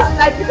collapsed last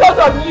night because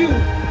of you.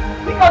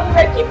 Because you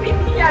were keeping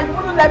me and you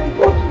wouldn't let me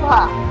go to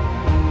her.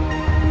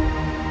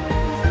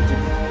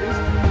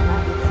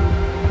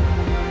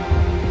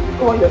 You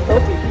call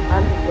yourself a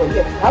human being,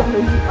 yet you have no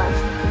human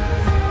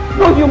sympathy.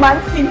 No human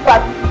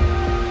sympathy.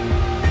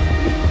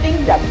 You think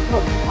that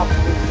because you have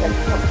things that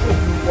you can take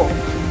the world.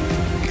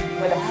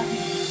 Well, I have you.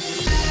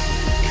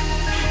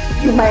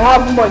 You might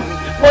have money,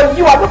 but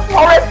you are the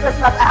poorest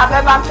person that I have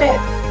ever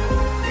met.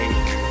 Hey,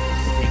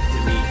 speak to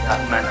me that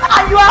manner.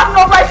 And you have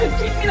no right to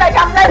treat me like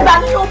I'm less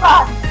than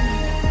human.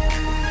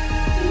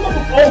 Enough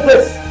of all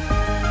this!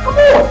 Come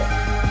on!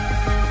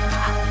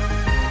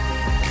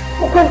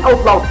 For crying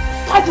out loud,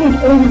 fighting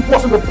with only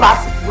wasn't a bad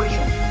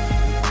situation.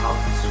 How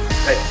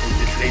disrespectful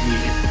this lady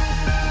is.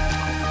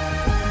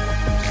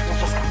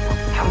 Just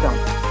calm down.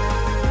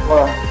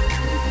 Laura,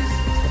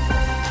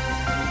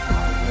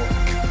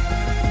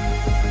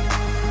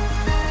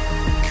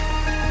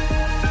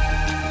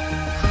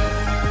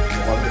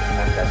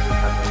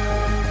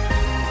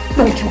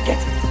 don't you get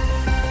it?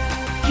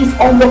 She's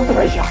on your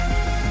treasure.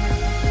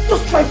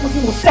 Just try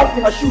putting yourself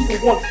in her shoes for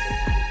once.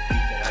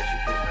 That I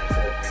should put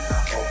myself in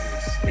her ugly,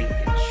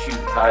 stinking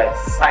shoes. Her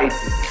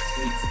society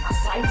dictates.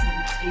 Society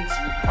dictates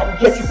you, and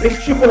yet you pay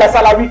triple her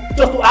salary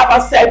just to have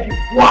her serve you.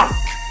 Why?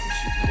 You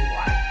should know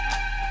why.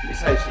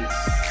 Besides, she's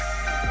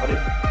not a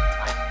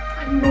I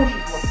know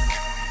she's not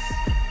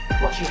nice,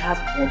 but she has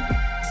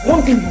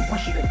one thing you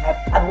wish she could have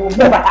and will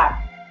never have.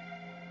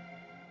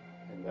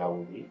 And that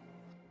will be?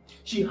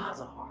 She has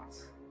a heart.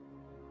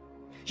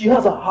 She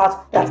has a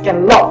heart that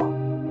can love.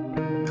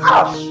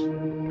 Gosh!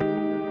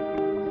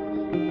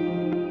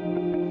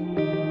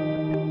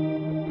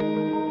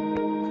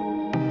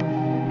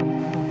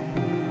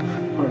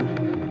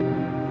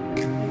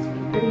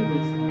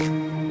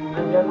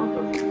 And you're not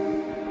of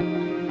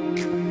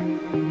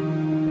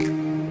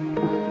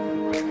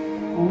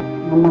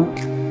Mama,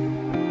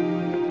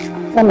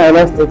 after my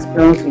last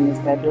experience with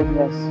Mr.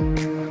 Douglas,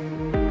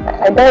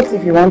 I doubt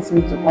if he wants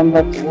me to come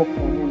back to work for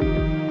him.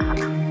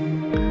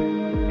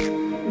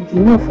 You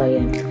know,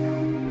 Fayen,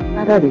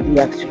 neither did he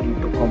ask you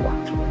to come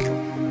back to work.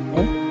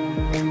 Why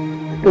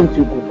don't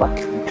you go back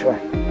and try?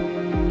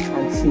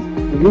 And see,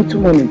 the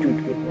little money you do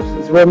with us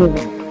is running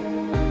out.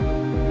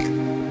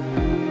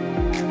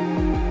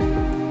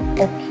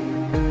 Okay.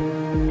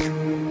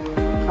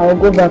 I'll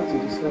go back to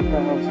the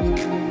slaughterhouse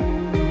tomorrow.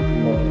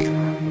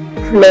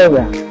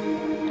 Flora,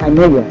 I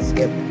know you are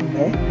scared, I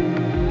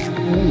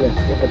know you are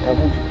scared, but I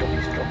want you to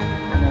be strong.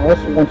 And I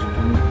also want you to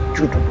know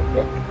Jude will be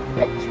there to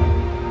protect you.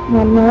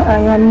 Mama, I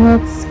am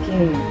not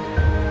scared.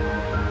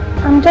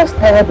 I'm just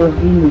tired of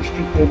being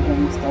mistreated by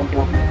Mr.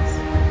 Douglas.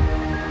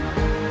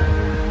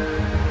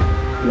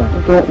 No,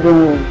 don't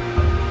worry.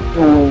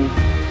 Don't worry.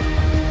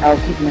 I'll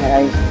keep my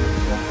eyes on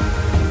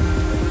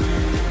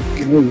you.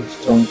 You know you're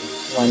strong,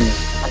 Wani,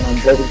 and I'm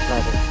very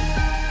proud of you.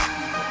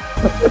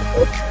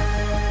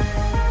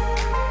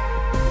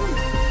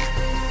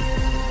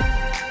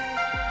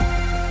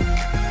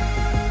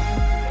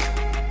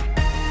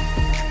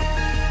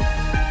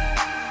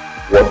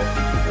 What do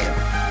you want?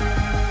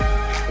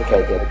 Okay,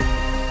 I get it.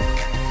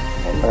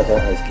 My mother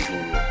has given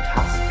you a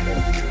task and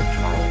you are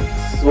trying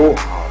so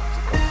hard to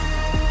complete.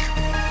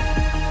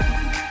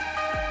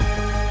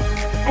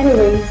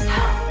 Anyways,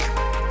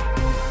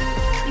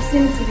 you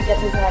seem to be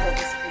getting tired of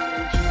this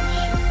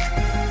relationship.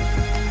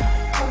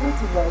 But not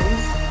to worry,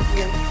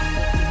 you'll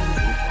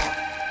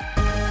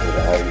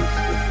Are you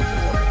speaking to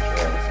one of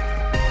yours?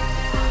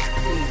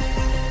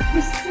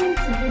 You seem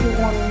to be the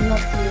one not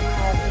to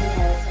have any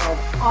help.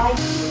 I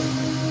feel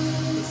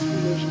this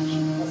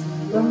relationship has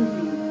long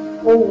been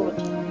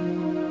already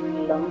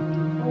long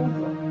been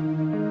over.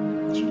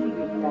 Julie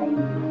will die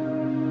now.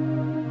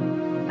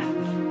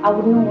 I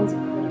would not want to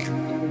put it to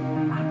do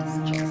at this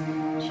just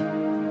much.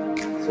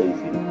 So if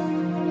you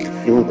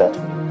feel that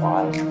way,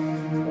 why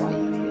are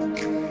you here?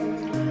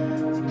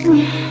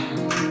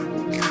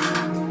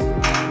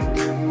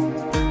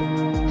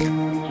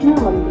 You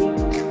know I'm being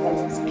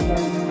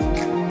scared.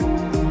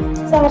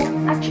 So I've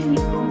actually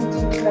come to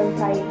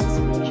clarify this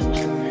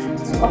relationship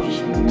to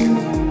officially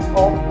move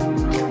on.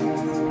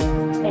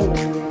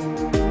 Anyway.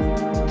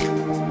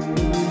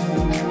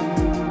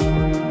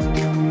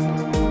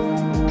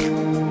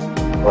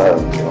 Well,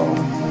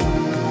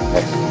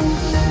 that's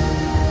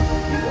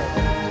you don't have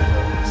to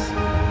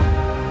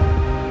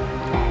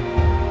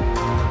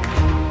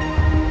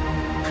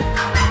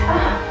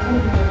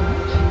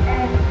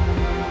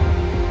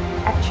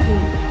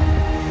Actually,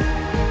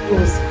 it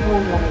was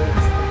fun when I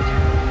was there.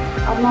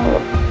 I'm not.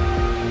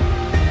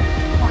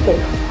 Okay.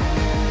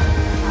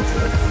 That's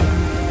it.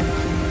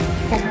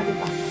 You can have it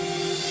back.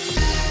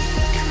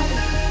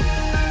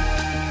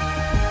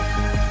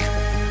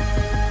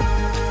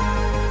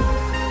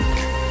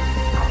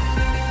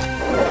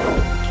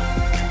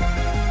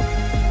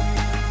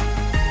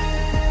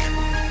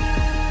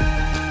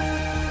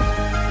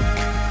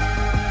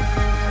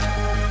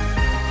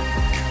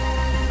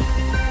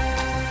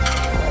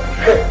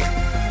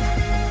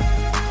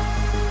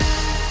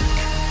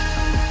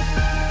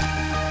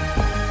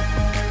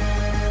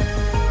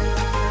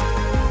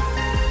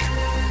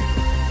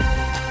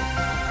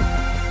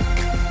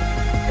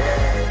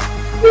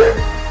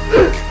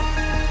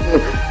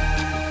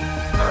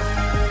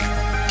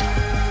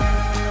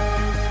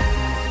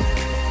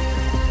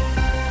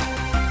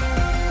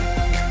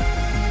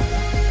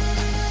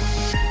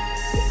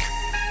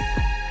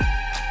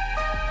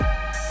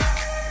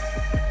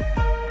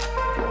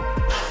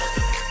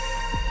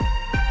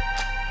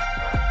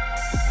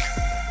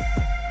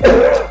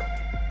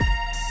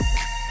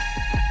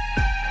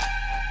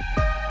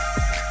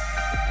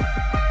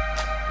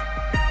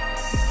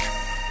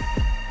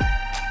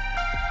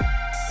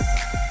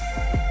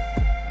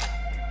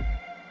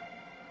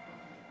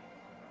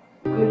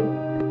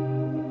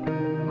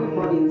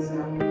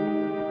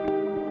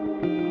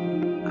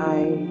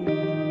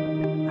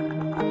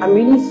 I'm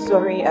really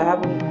sorry I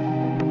haven't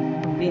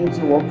been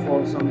to work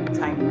for some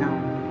time now.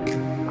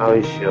 How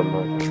is your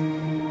mother?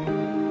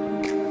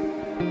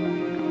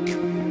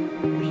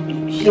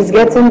 She's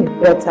getting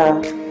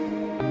better.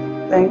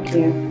 Thank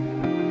you.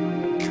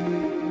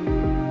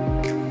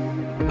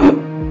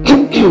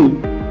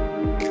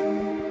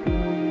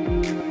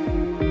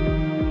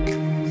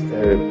 Is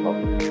there a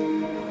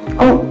problem?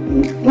 Oh,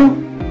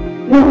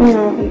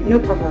 no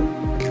problem.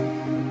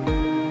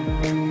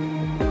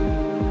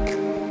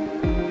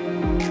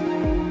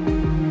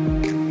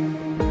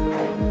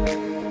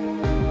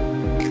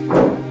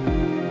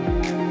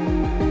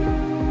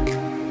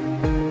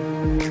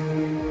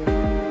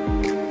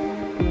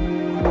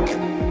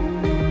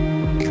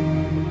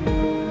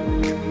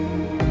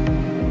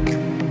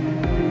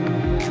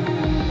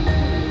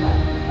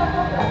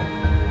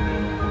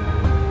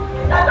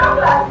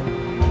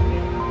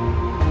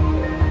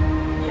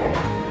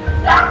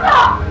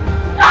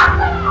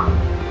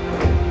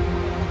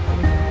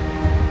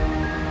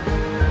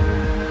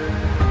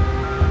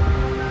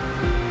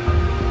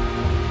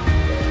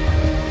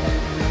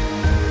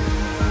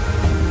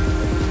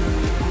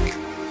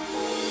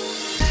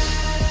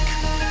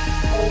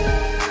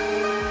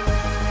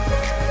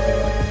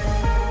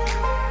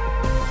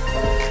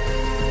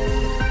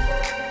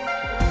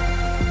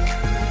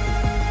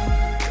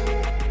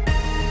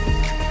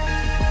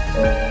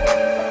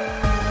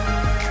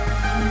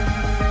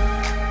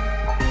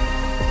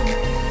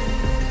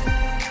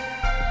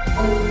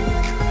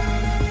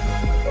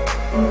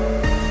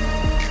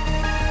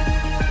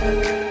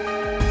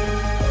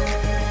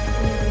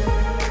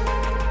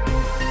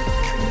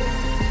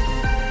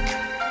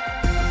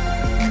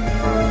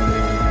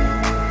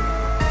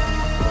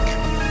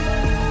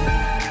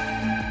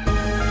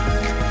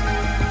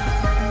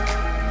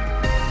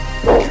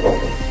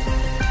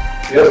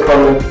 Yes,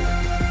 Colin.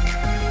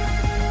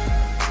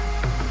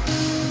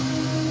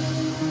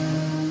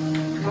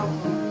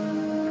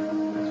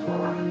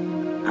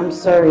 I'm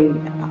sorry.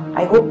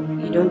 I hope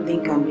you don't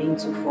think I'm being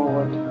too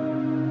forward.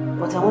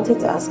 But I wanted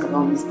to ask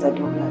about Mr.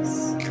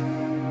 Douglas.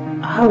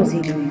 How is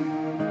he doing?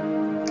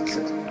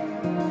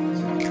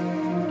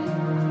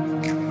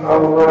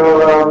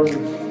 Well,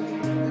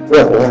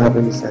 what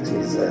happens is that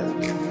he's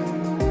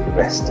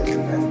resting,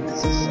 and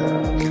this is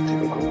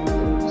typical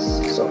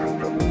suffering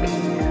from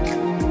leukemia.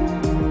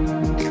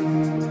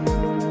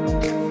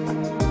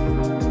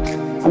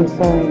 I'm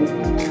sorry.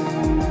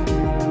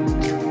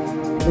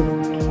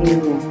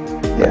 Leukemia.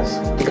 Yes,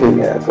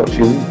 leukemia. I thought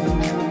you.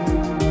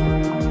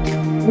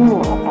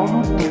 No, I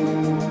haven't.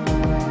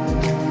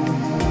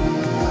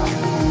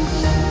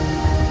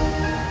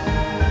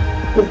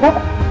 Is that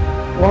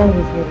why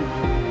he's here?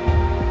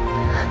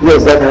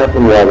 Yes, that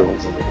happened while I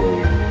was in the way.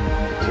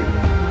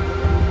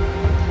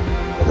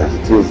 But as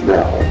it is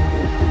now,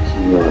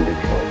 leukemia and the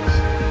drugs.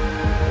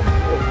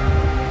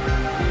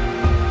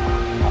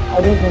 I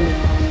don't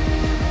understand.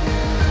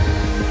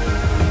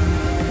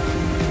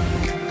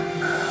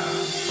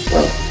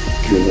 Well,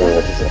 you know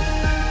what is it?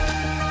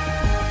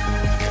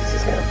 This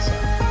is cancer.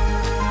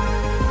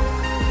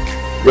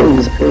 Then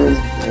his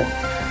parents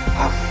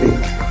have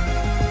faith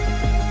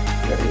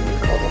that he will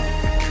recover.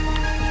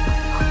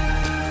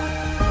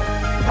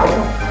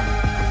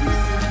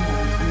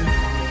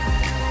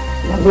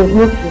 There's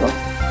no cure.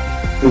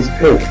 His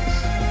parents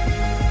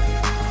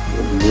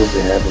will remove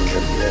the heavens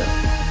and the earth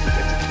to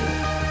get a cure.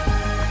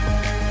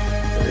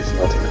 But it's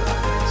not in our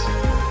hands.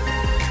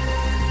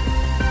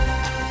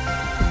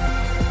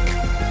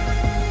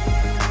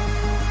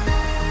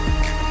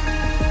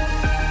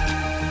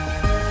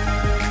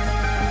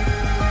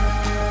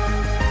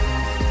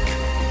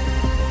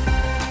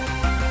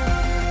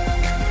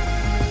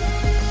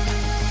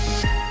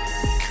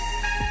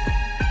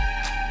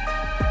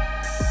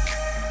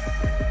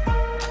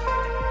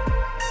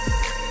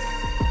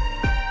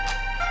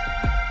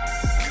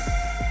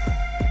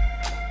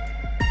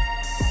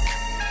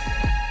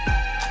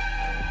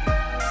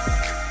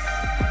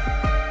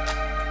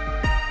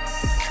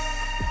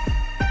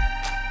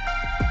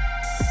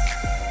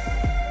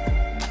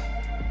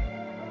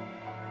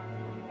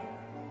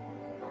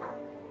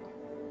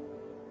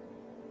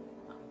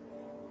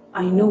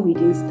 I know we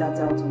didn't start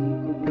out on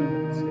a good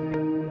note,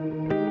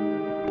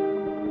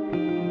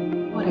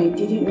 but I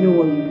didn't know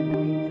what you were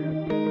going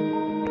through.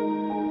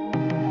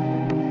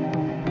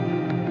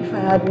 If I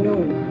had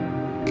known,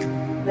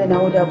 then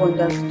I would have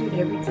understood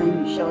every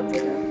time you shouted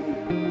at me.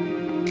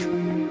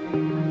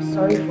 I'm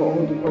sorry for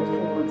all the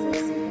hurtful words I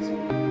said to you.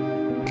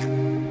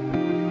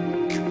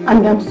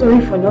 And I'm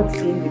sorry for not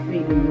seeing the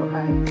pain in your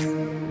eyes.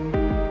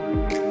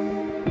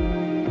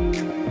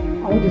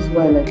 All this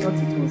while I thought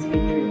it was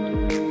hatred.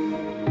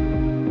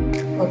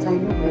 But I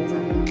know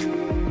better now.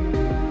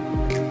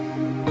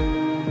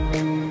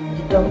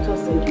 The doctor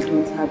said you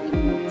don't have the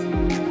meat.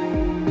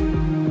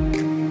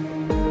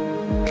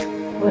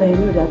 But I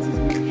know that is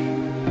not true.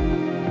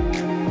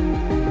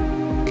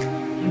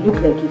 You look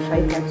like a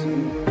fighter to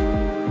me,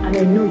 and I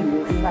know you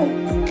will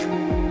fight.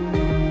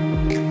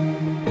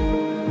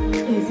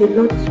 There is a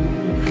lot to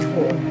live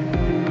for.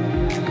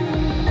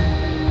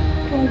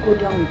 Don't go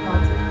down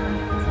without it.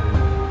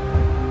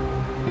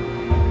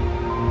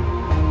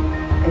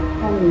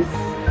 promise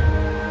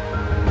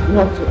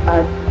not to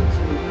add to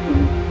the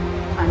pain,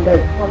 and I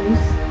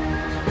promise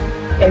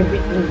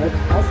everything that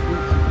you ask me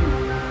to do.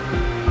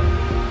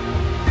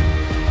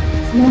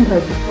 As long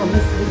as you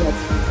promise me that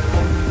you will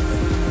promise.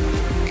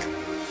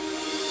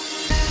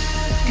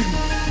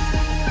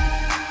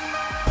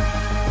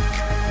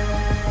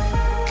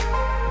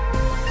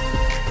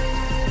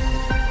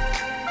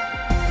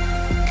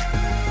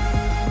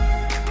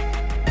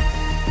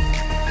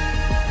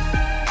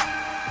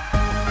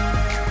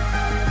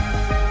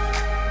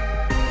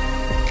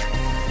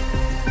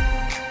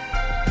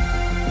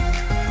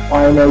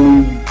 Finally,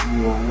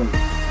 you are awake.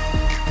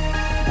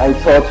 I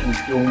thought you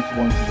don't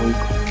want to wake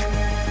up.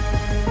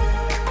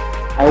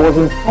 I was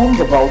informed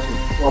about your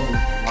trouble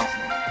last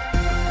night.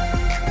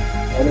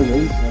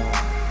 Anyways,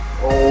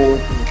 all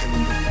to the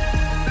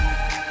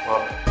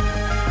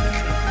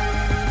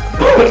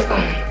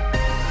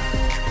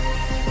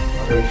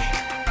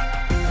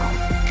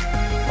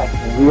Like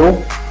for real?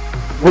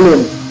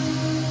 William,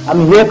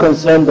 I'm here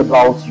concerned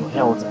about your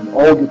health, and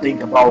all you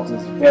think about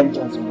is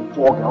vengeance on the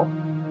poor girl.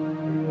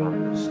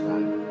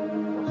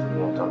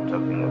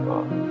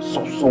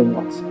 So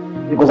what?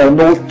 Because I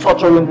know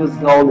torturing this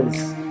girl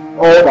is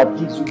all that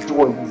gives you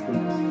joy these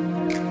days.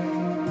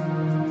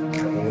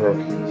 Can you at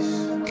least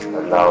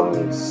allow me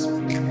to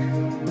speak?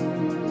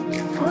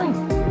 Fine,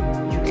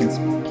 you can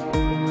speak.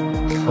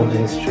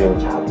 Something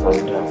strange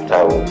happened after I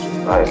went to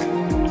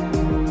NOLLYWOOD.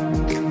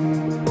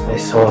 I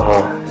saw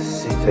her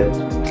seated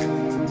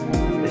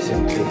in the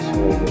same place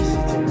where you're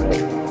sitting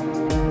right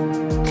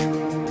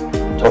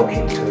now,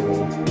 talking to me.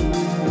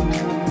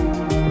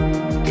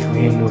 The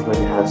way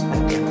nobody has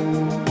ever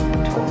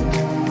talked.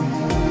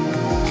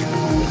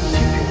 With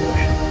deep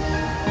emotion.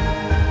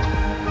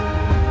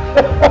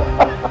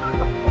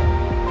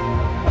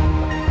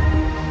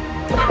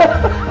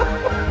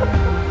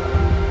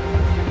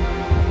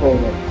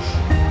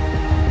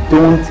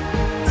 Don't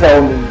tell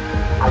me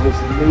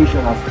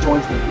hallucination has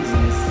joined the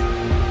business.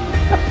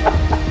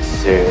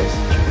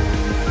 Seriously,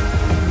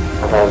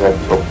 have I ever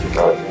talked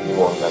about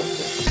anyone like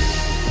this?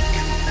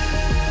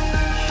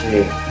 She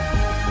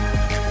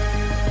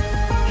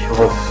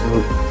was so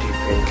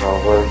deep in her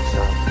words,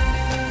 and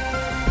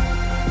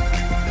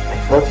I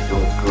thought it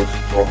was good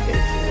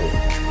talking to me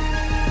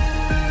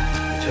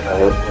until I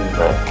opened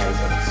my eyes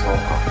and saw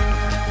her.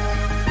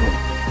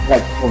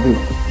 Like for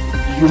real?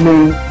 You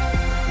mean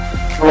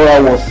Flora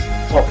was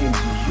talking to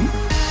you?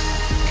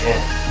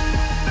 Yes.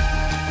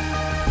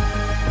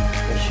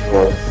 And she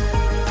was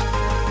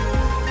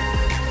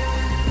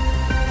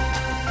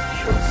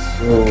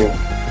so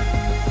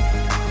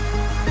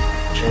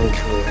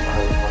gentle, and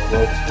her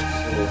words were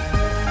so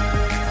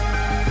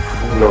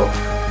full of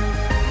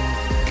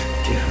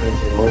different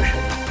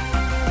emotions.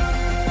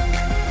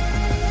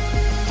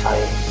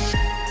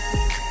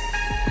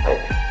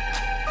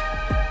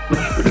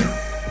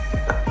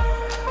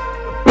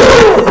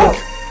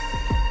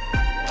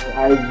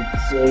 I would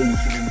say you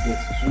shouldn't get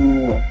too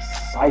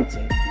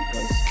excited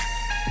because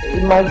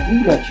it might be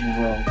that you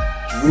were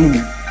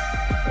dreaming.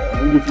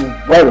 And if you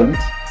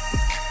weren't,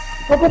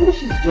 probably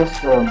she's just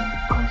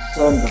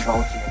concerned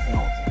about your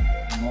health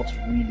and not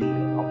really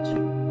about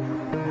you.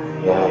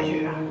 Yeah.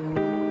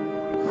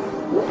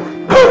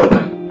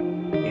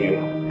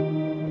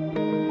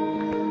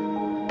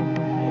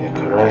 You're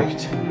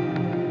correct.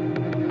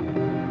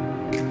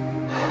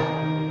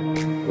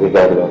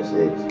 Regardless,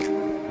 it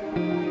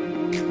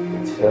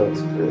felt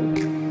good.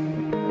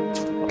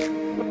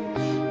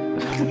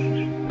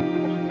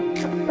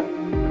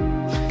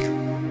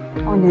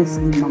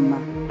 Honestly, Mama,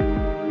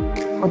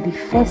 for the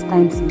first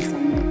time since I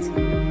met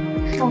him,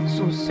 I felt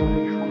so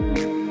sorry for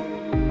him.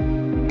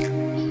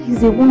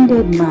 He's a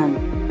wounded man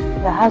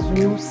that has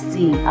no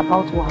say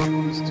about what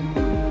happens to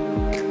him.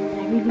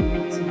 I really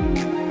pity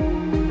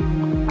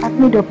him. I've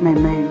made up my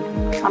mind.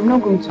 I'm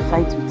not going to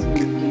fight with him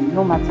again,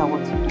 no matter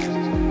what he does to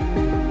me.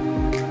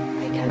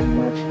 I can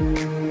imagine.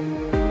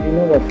 You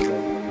know what, friend?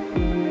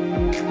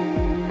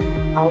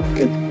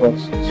 Alfred brought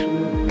 2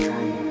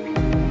 kind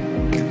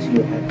people into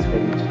your hands for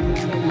you to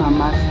do.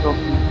 Mama, stop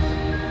it.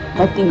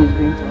 Nothing is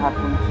going to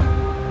happen to you.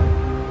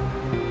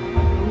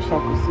 I wish I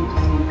could see the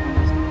same from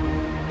his life.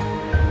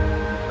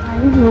 I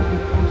really hope he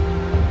comes to me.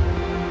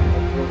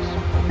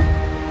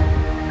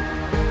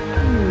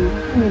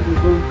 Let me be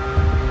going.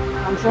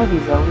 I'm sure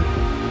he's away.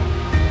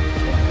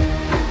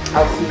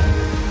 I'll see you.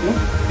 Yeah?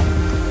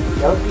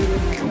 I'll see you.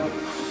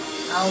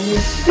 I'll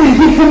miss you.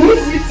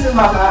 Miss you too,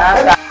 Mama.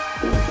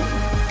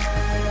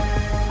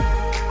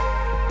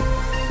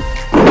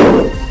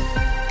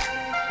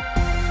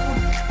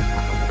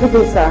 Good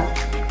day, sir.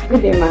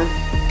 Good day, ma'am.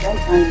 Don't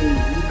find me.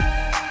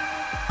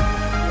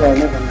 Well,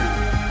 never mind.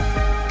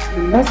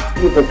 You must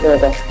be the girl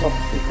that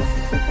stopped because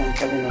he kept on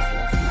calling us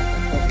last night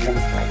about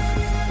men's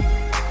crisis.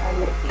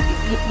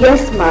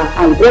 Yes, ma'am.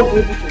 And God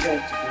gave you the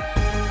right to do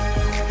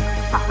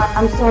so.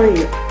 I'm sorry.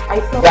 I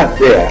thought... That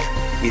there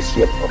is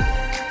your problem.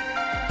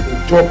 The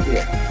job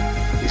here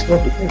is not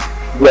to think.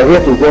 We are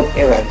here to run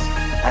errands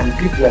and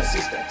give you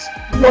assistance,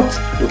 not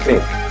to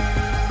think.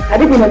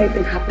 Had it been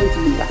anything happened to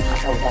me last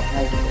night, I would have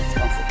tried to be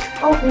responsible.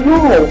 Oh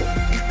no!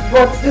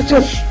 But It's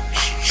just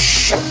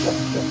shut up.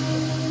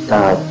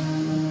 Dad,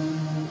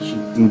 she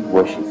did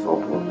what she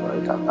thought was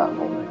right at that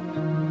moment.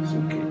 It's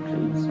okay,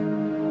 please.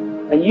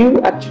 are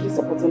you actually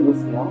supporting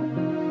this girl?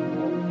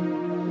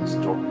 It's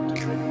talking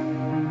to me.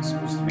 It's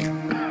supposed to be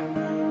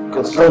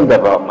concerned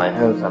about my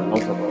health and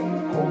not about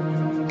the cold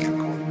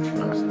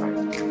last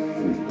night.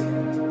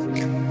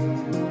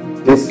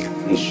 This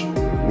issue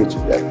needs to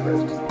be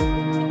addressed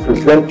to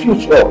prevent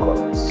future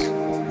occurrence.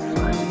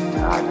 I'm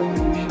tired of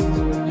the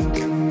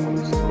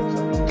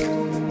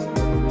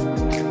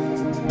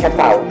Get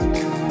out.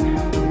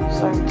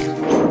 Sorry.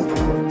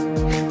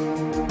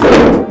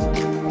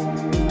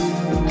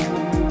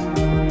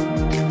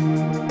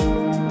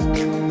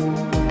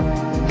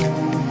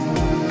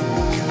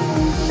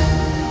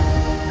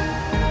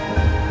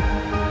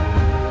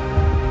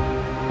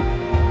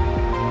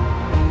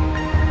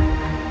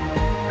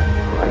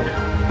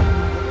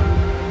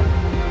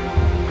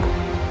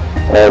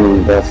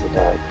 That's the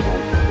diet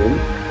plan for him.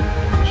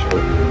 I'll show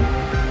you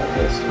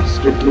this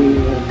strictly.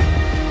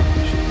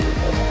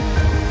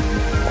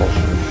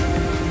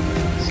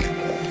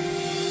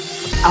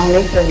 I'll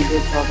make sure he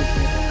gets all the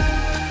food.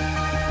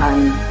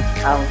 And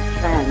I'll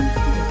try and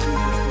get him.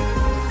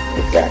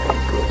 Exactly.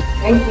 Good.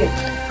 Thank you.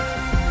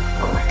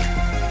 All right.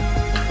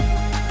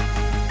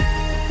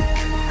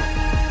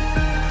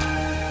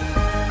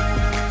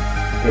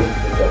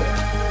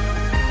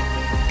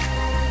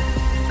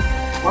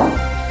 What?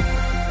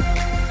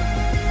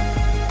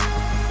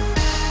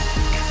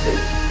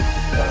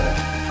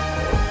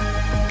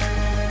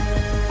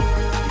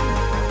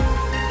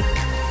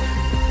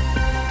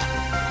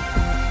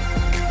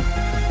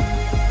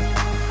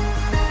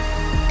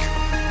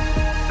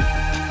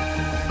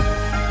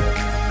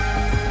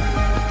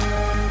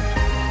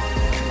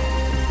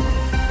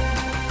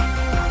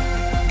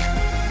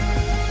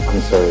 I'm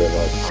sorry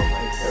about how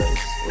my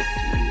parents spoke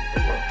to you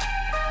as well.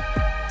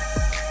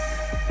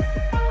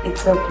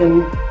 It's okay.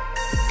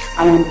 I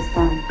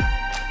understand.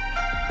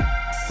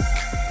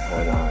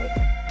 And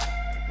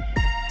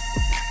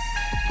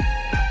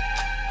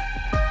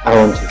I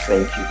want to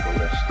thank you for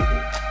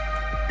yesterday.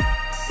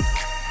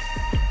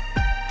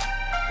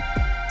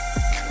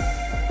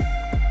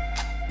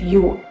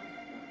 You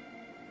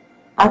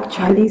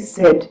actually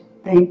said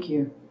thank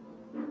you.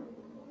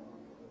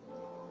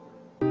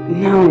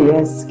 Now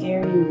you're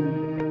scaring me.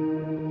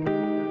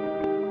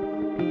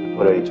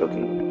 What are you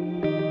talking about?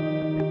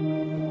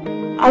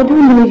 I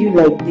don't know you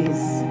like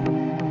this.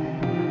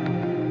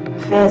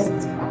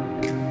 First,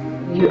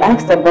 you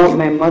asked about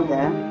my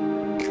mother,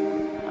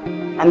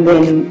 and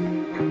then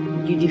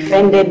you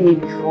defended me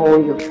before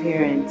your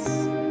parents.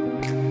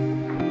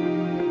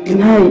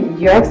 Now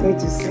you asked me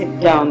to sit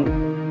down,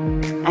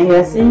 and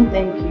you're saying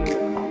thank you.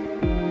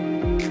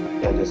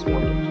 I just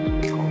wanted you to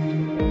be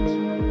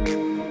confident.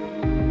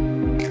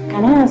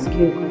 Can I ask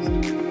you a question?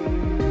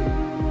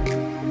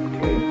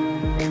 Okay.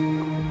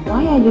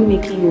 Why are you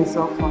making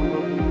yourself vulnerable?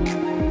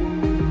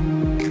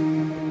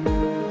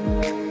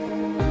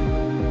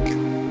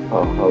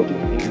 How do you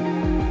mean?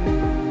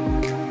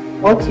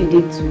 What you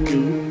did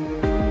today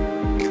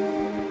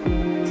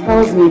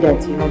tells me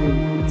that you have a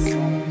good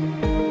side.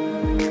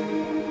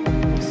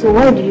 So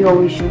why do you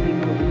always show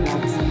people the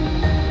bad side?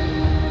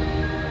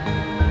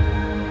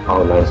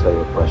 I'll answer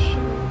your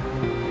question.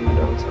 You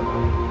don't tell.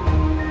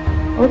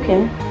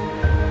 Okay,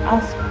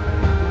 ask.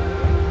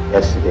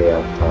 Yesterday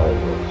after I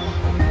was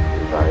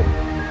revived,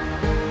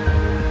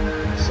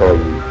 I saw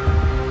you.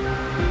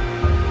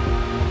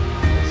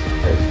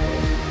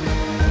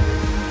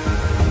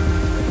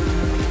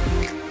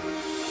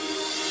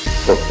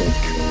 Spoken to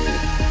me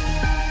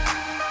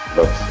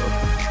lots of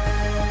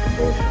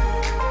emotion.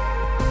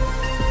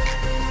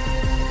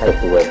 Like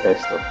we were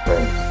best of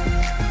friends.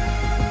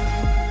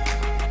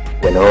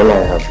 When all I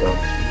have done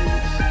to you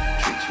is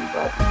treat you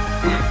badly.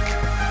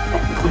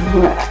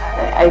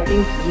 I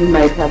think you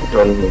might have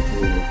done. Don't make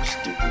me look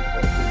stupid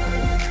right behind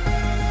you.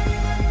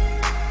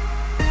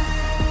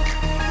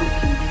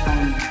 Okay,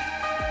 fine.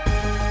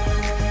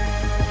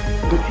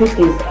 The truth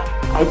is,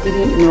 I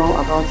didn't know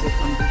about your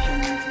condition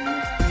until yesterday.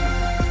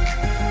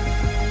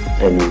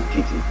 And you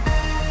pity me.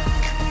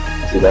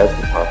 See, that's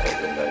the part I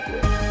don't like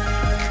when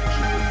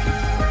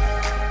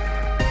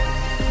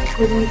I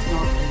couldn't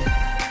help it.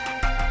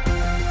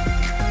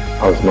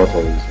 I was not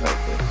always like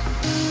this.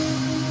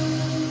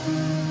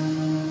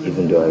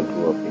 Even though I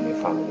grew up in a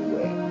family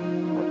where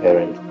my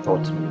parents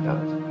taught me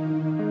that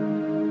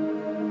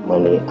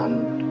money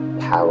and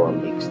power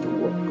makes the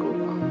world go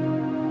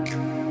round.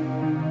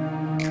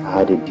 I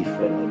had a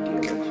different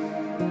ideology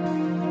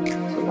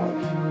to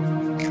life.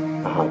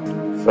 I had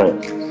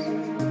friends.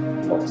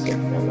 Lots of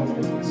them, and I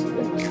didn't see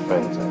them as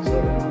friends, I saw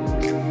them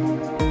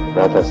as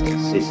brothers and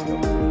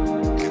sisters.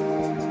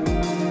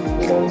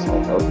 The ones I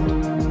helped,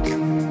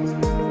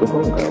 the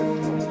home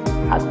girls,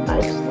 had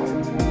nice time.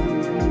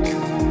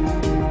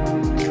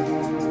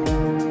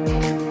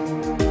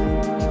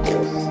 Of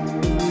course,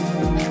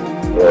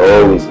 they're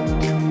always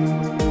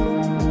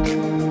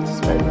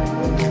spend my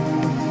money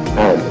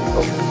and the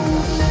problem.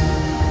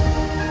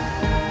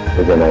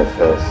 But then when I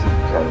fell sick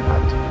and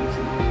had to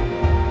visit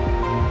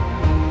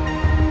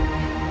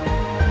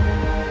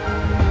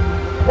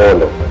all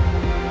of them.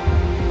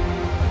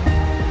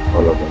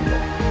 All of them.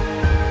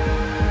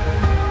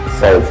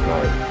 Besides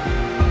my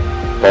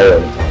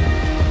parents and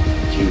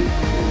Jew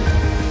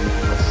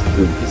who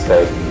stood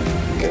beside me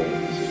more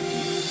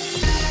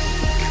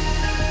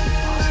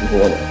was no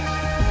one else.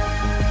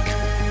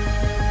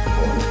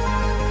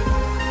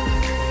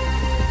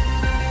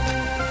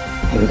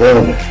 And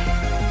then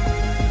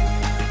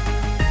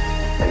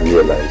I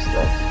realized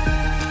that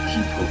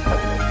people had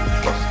not been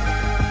trusted,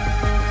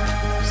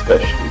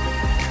 especially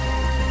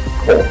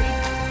poor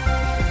people.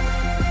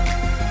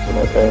 So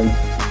my parents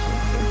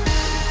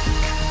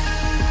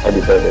I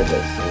decided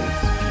that since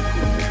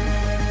people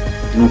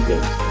do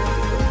things to me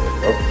because they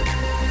love me,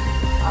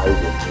 I will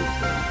make them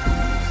do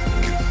these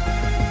things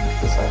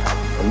because I have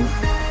money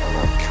and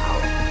I have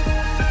power.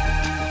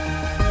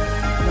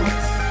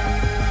 That's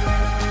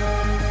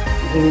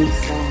very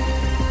sad.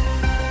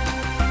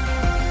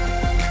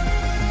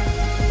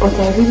 But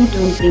I really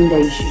don't think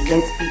that you should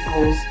let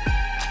people's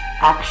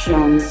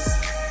actions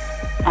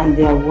and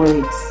their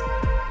words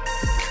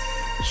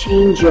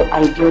change your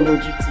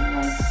ideology to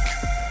life.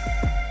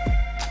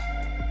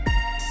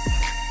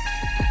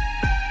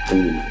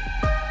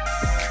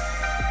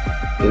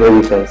 You know,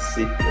 you can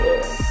sit there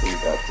and say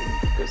that thing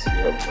because you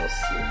have not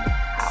seen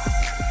half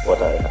what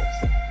I have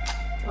seen.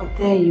 But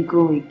there you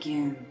go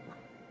again.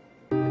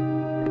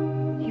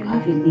 You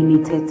have a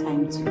limited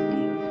time to live.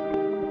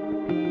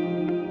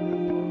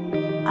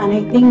 And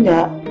I think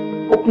that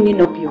opening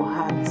up your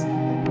heart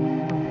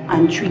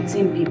and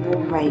treating people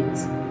right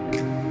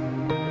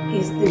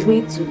is the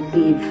way to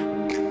live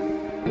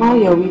while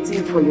you're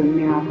waiting for your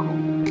miracle.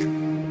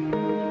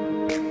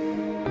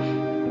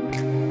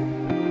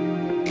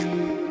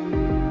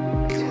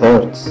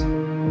 Hurts.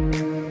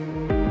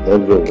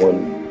 Everyone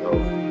you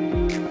love.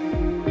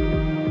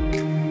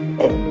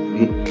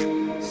 Every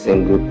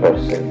single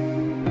person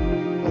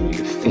and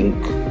you think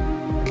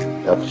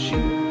loves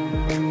you.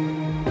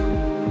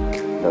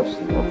 Loves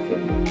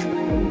nothing but you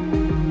own.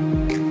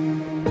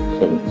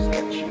 Things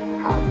that you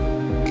have.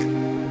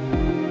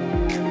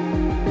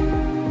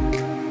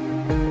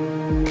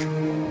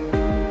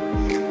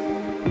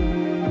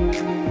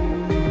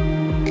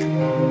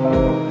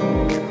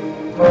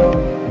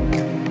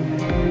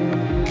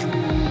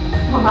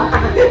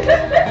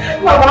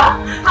 Mama,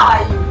 how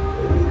are you?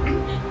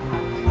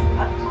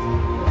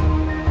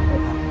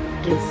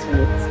 Guess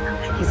what?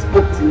 He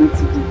spoke to me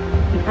today.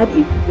 We had a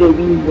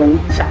very long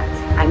chat,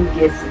 and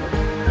guess what?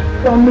 He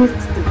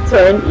promised to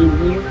turn a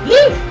new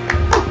leaf.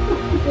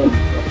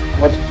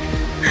 What?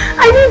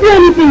 I didn't do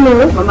anything, no.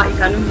 Mama, it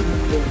can only be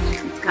God.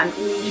 It can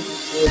only be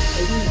God. I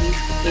didn't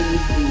do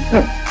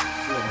anything.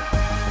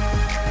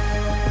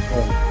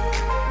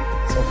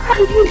 I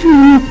didn't do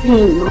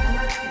anything.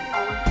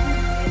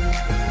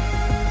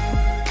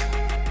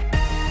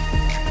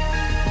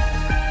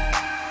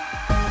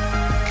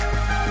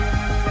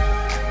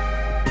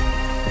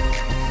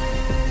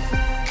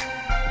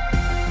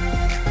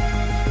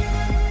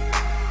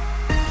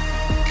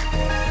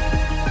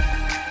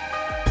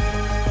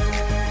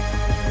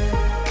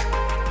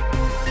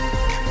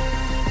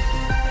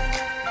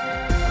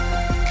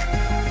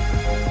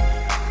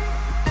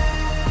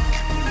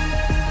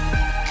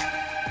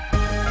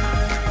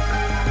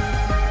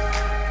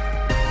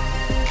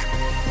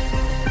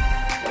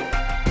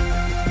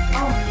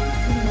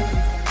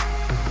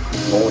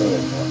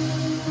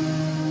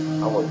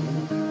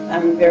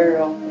 I'm very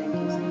well, thank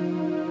you, sir.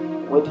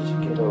 Where did you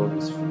get all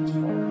this food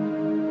from?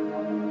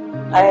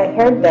 I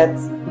heard that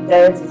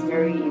diet is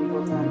very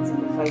important in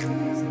the fight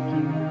against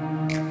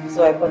leukemia,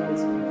 so I bought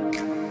this food.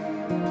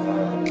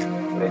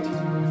 Where did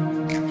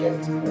you get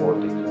all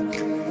the food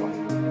from?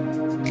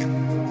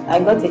 I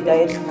got a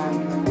diet plan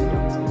from the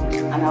doctor,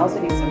 and I also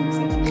did some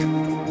research.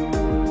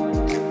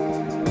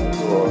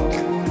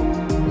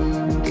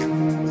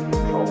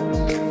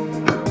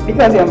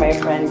 Because you're my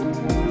friend.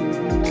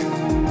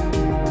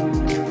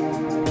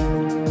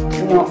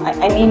 No, I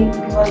mean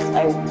because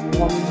I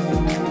want to.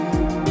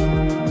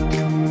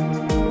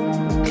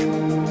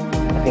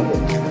 I think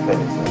it's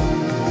very good.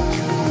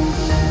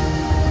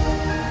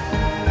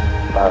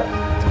 But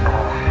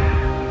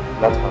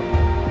not how.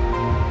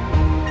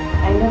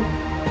 I know.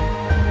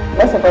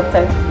 That's about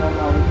time to know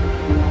now.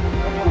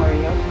 Don't worry,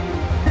 okay?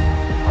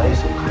 Why are you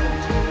so kind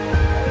to me?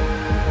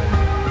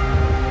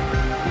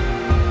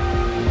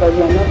 Because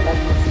you're not that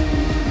person.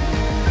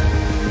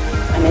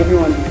 And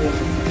everyone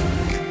deserves it.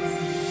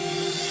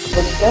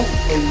 But just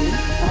for you,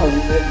 I'll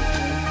reserve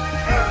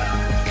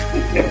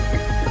it. You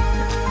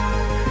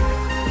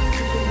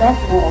should laugh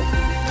more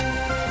often.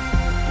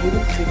 You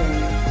need to figure it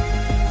out.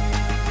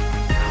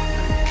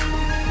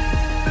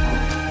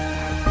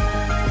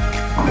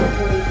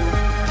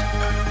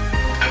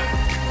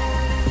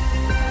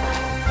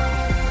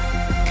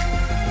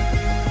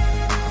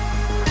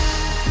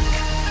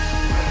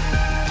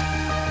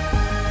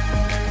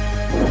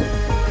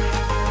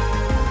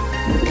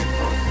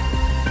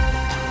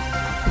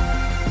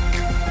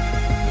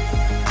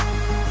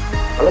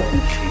 I don't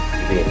think she's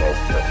really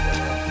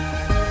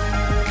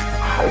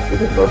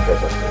even got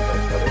better since I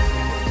started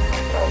sleeping.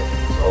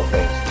 It's all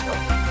thanks to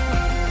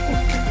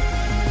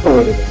Oh,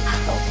 wait a minute.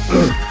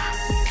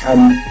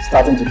 I'm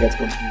starting to get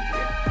confused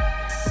here.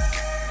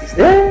 Is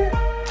there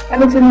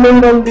anything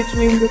going on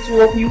between the two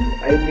of you?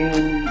 I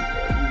mean,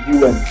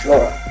 you and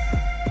Flora.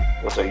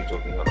 What are you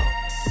talking about?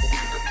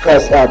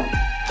 Because at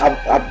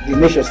the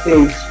initial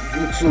stage,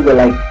 you two were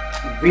like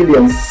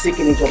villains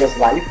seeking each other's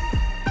life.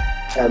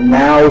 And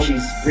now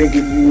she's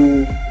bringing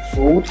you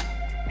food,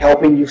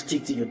 helping you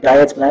stick to your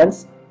diet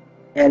plans.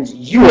 And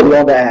you, on the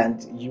other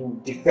hand,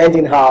 you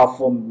defending her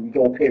from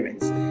your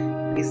parents.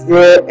 Is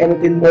there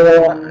anything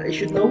more I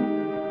should know?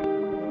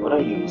 What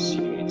are you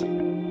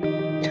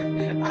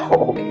insinuating?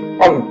 Oh, okay.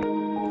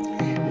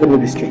 Let me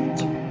be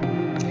straight.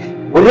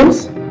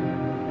 Williams,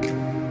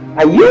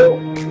 are you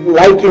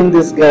liking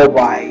this girl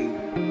by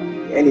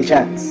any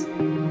chance?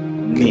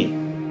 Me?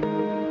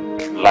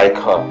 Like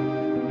her?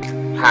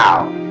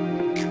 How?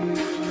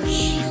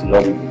 She's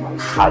not even my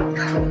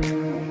type.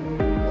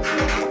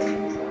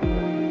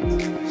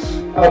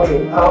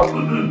 Okay,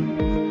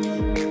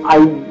 I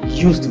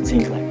used to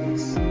think like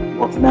this,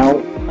 but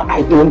now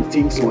I don't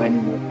think so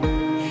anymore.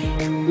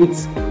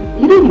 It's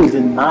either you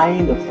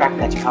denying the fact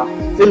that you have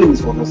feelings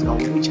for this girl,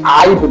 which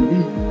I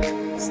believe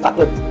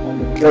started on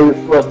the very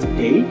first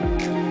day,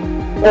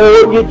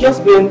 or you're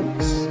just being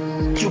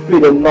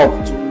stupid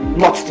enough to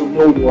not to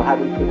know you're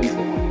having feelings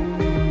for her.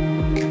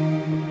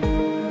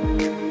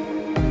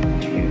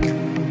 Do you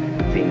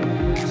think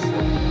so?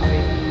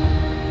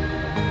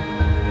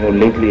 I mean,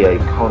 lately I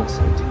can't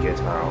seem to get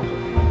her out of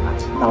my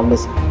life. Now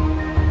listen,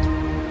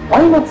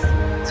 why not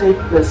take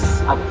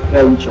this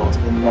adventure to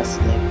the next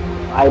level?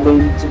 I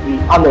mean, to be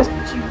honest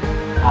with you,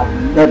 I've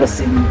never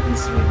seen you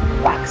this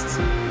relaxed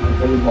in a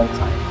very long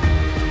time.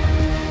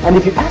 And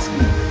if you ask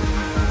me,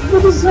 you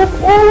deserve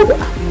all the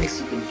happiness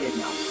you can get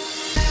now.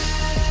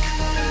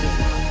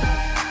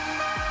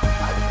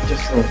 I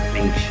just don't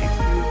think she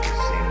feels the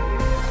same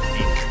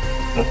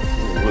way.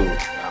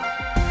 Rude now.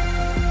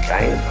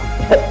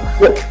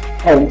 Right?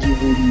 And you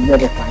will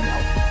never find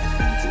out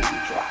until you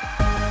try.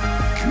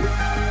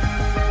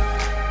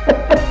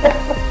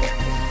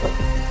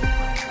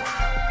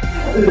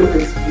 Look at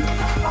me.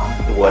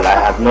 Well, I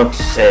have not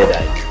said I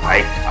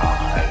like her.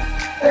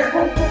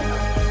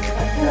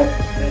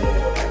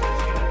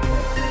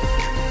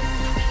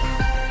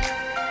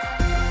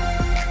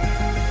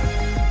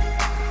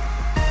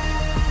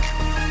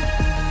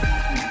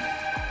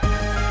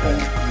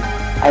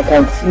 I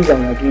can see that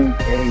you're doing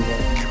very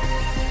well.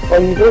 But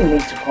you don't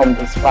need to come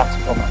this far to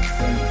come and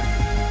see me.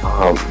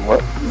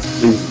 Well,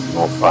 this is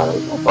not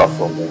far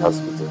from the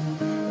hospital.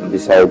 And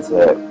besides,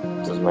 it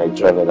was my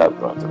travel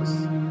apparatus.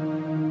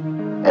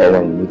 And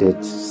I needed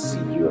to see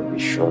you and be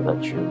sure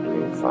that you're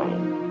doing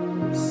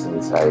fine.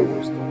 Since I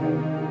was the one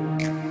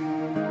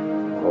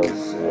who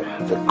was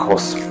the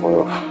cause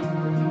for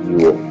you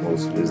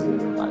almost losing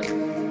your life.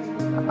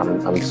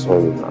 I'm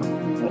sorry now.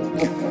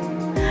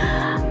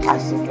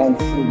 As you can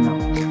see now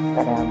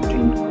that I am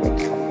doing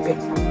great and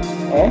better.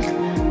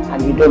 And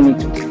you don't need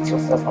to beat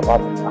yourself about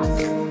the past.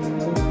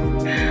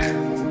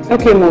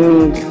 Okay,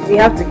 Mommy, we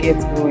have to get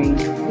going.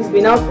 He's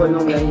been out for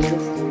long, and he needs to.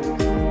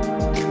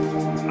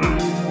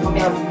 Mommy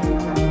has to do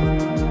that.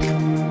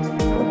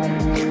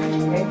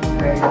 Okay,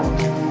 very good.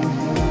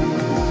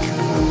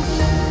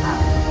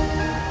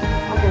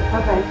 Okay,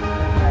 bye-bye.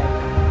 Bye.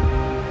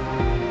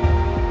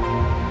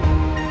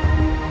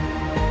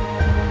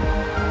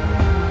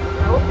 I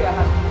hope you are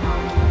happy now.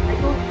 I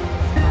told you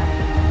it's fine.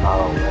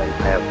 Oh, well,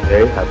 I am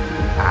very happy.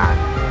 And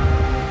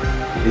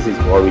this is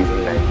more reason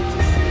I need to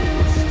see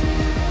this.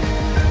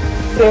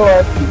 Say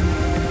what?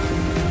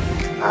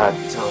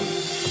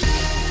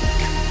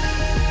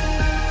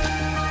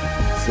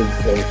 Say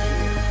thank you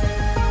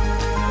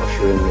for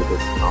showing me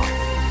this path,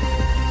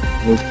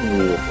 making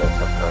me a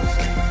better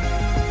person.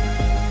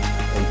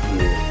 Thank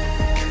you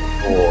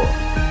for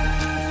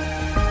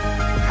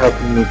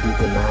helping me be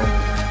the man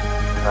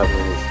I've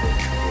always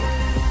wanted to be.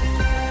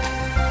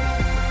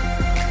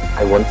 I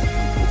want to keep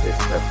you a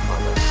step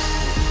further.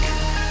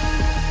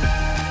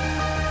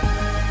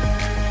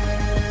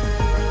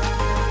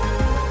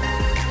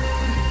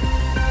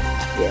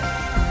 Yeah.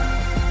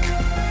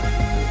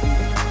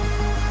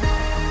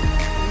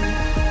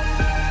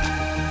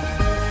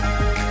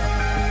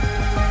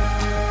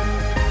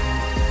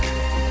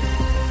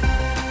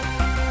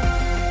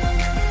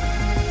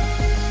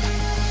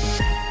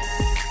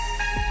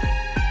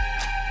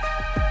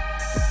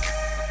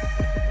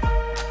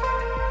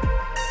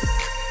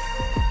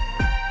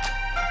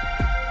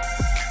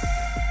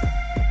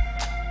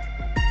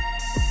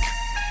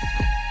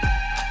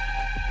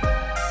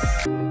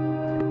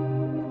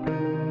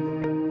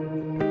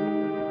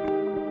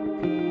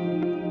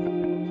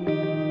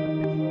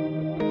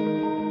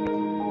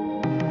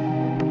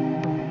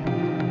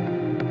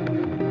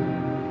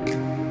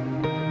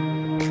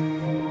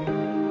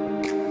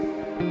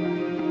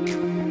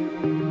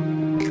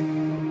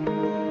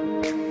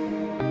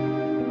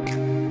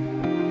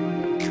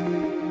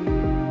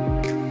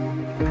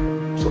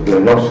 You're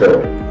not sure.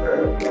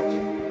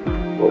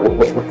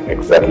 What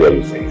exactly are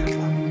you saying?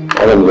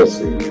 I'm just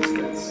saying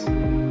this,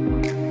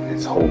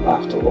 let's hope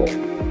after all.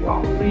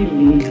 Wow.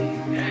 Really?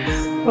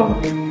 Oh,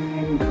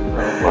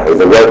 wow,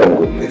 it's a welcome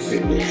goodness.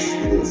 It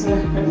is.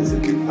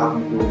 You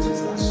haven't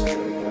noticed that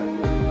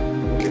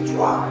strength, the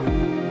drive.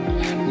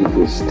 If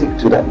we stick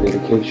to that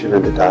medication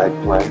and the diet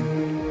plan,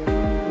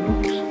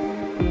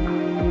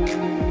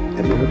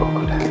 a miracle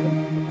could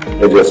happen.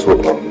 Let's just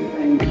hope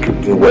he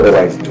could do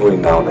whatever he's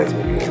doing now. Let's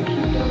make it.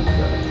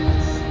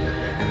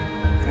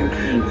 Thank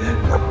you.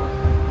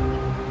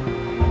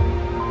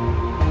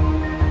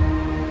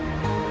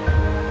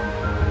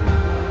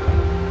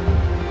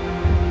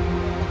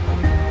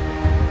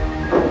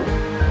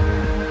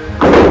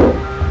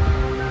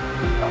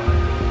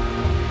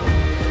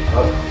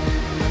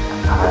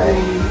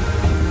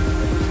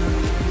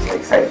 It's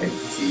exciting to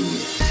see you.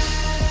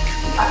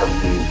 I have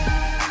been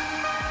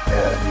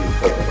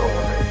talking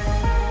over there.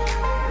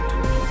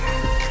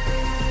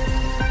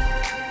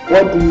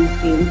 What do you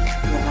think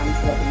your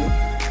answer is?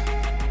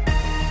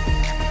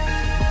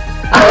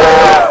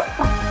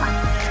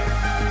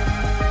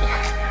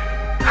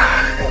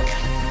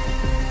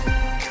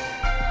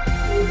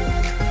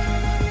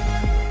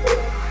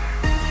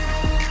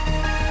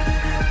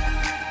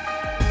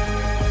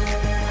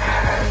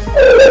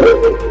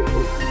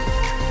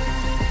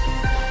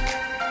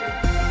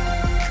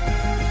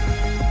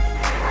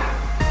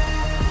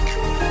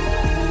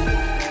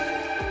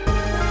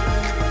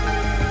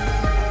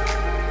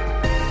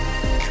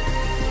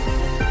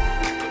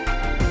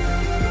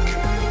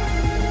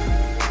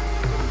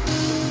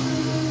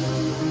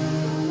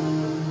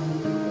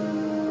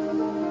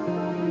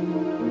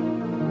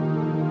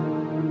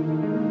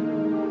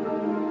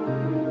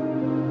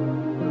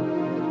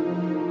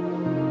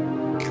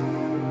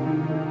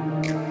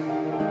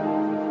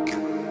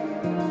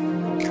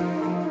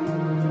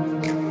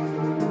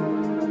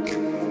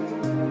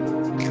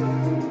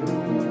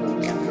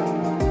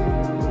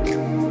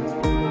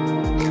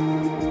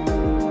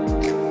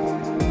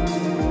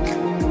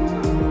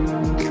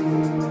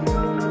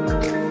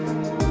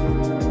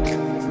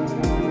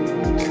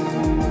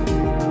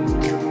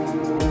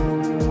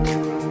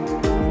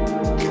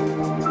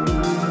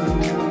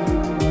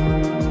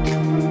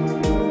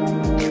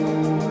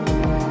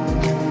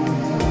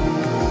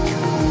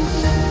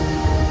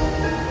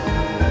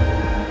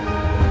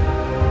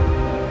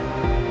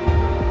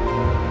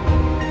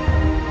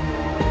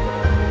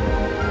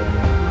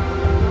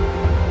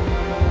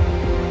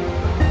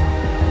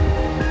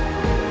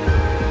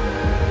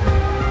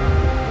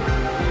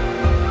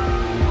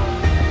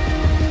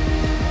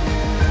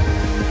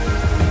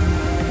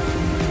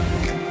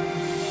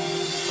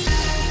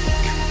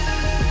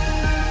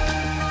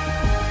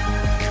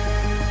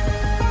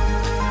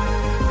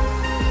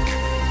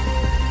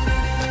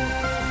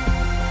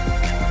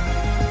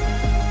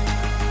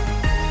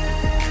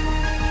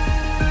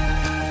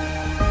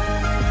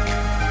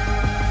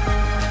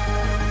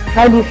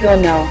 How do you feel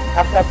now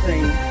after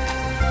praying?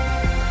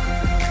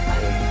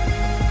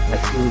 I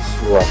feel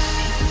so at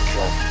peace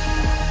that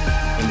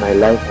in my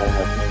life I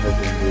have never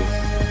been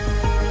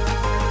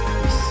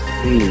this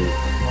free,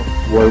 not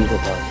worried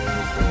about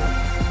anything,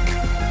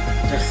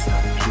 just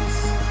at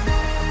peace.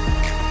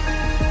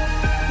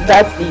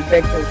 That's the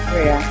effect of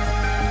prayer.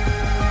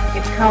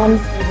 It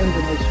calms even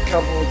the most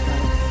troubled times.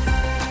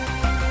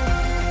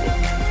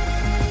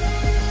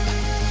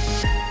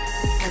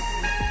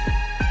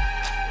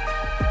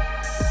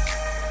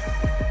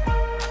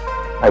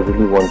 I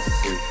really want to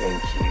say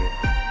thank you.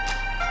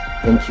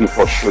 Thank you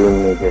for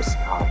showing me this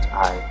path.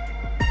 I'm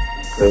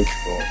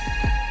grateful.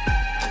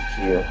 Thank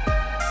you.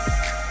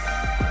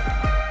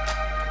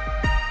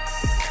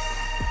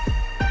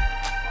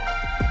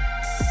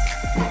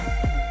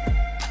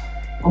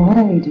 What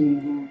are you doing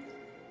here?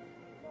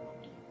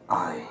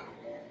 I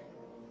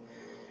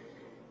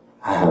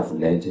have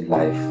led a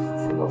life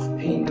full of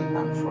pain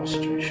and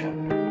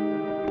frustration.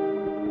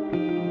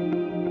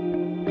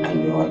 I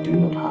know I do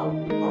not have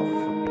enough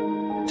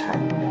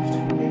time left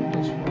for me in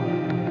this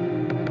world.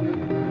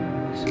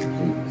 So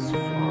please,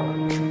 Flora,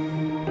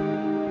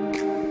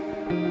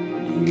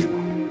 you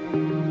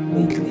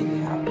make me the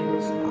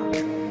happiest man.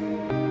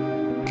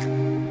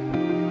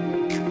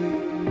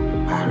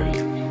 Marry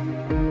me.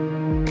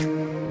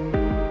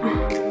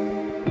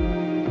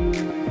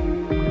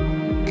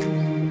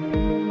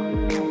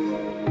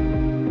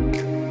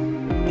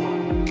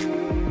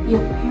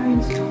 Your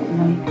parents don't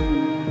like me.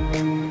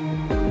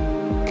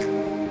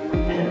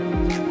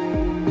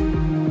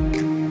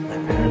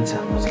 Parents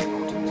are not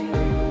important to you.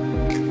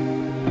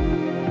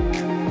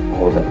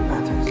 All that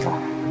matters is our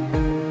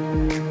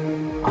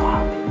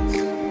happiness.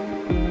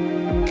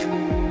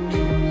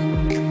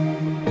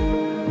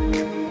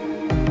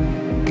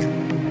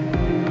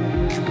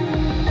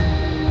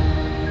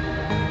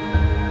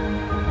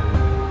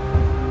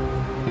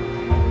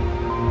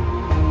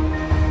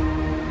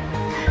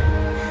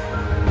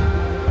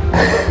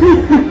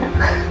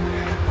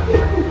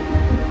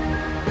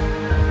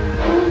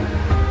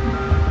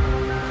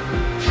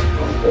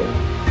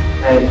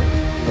 Hey,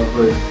 no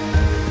worries.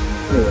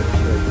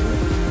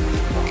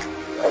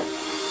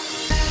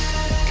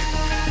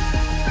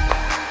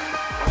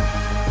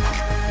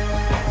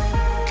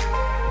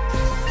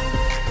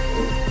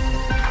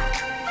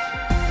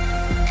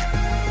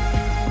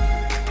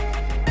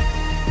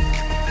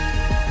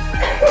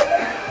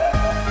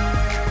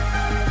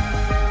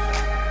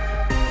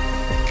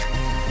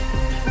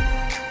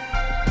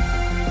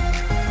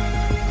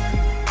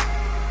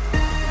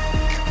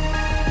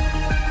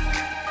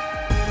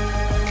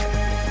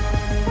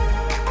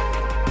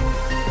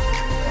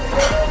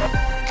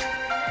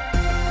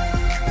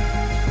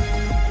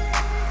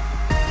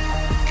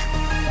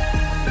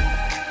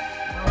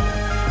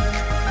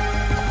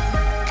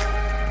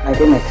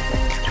 didn't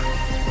expect it.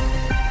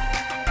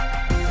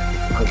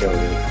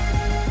 Actually,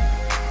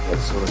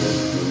 that's all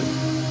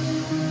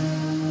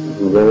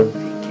we weren't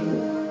thinking.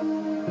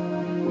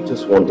 We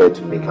just wanted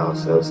to make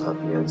ourselves happy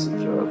and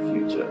secure our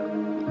future.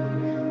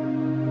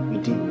 We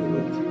didn't mean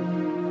it.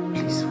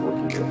 Please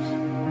forgive us.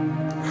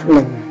 Flo.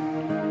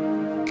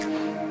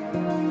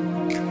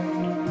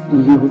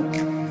 You.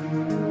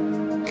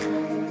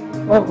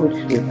 Why would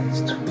you do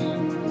this to me?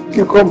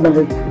 You got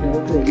married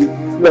without any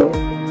Flo.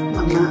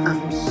 Mama,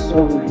 I'm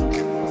sorry.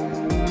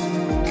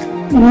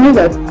 You know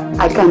that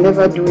I can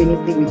never do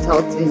anything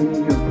without telling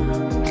you.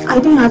 I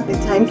didn't have the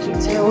time to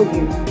tell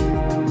you.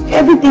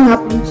 Everything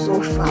happened so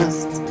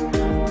fast.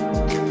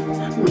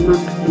 Mama,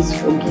 please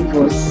forgive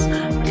us.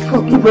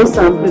 Forgive us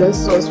and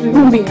bless us. We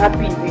won't be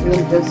happy if you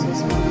don't bless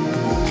us.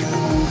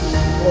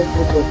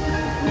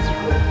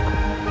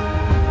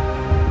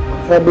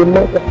 As a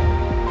mother, I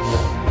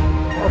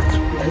have to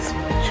bless my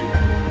children.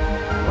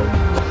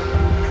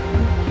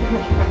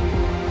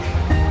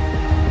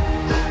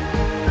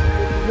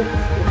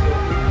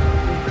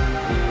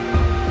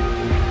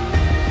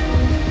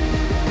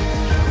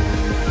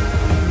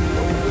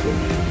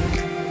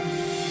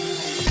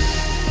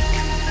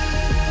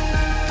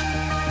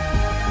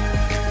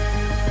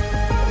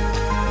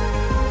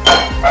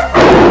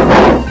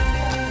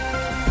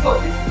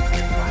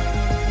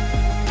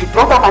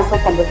 Brought up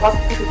myself from the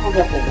hospital to come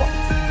here for what?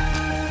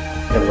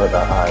 Your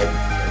mother,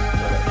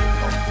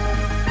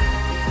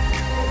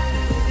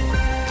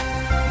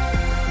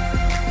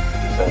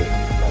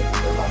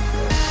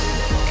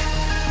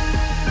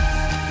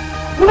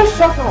 Will you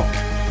shut up?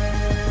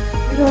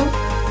 You know,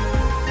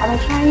 I'm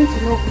trying to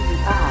know who you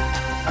are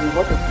and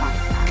what your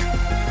plans are.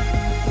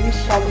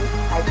 Initially,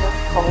 I just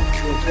thought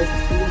you were just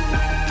being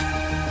nice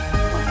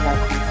until I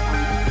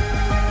confirmed you.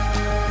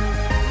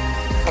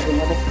 For the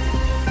never speak.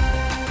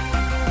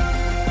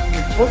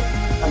 Just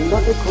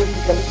another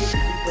crazy delicacy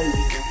people in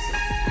this.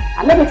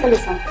 And let me tell you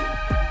something.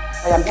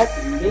 I am here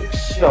to make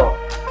sure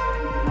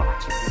you do not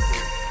achieve this.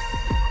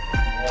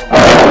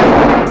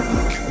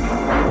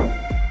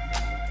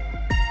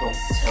 don't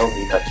tell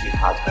me that you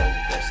had her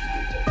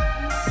investigated.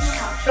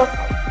 Shut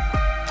up.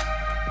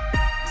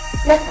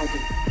 Yes, I do.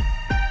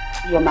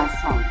 You're my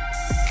son.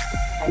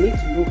 I need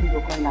to know who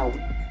you're going out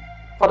with.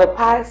 For the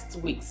past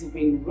weeks, you've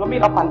been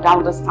roaming up and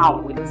down this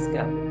town with this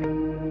girl.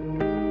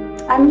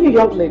 And you,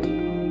 young lady,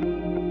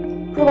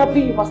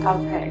 probably you must have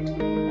heard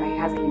that he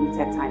has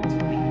limited time to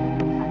be.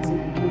 And so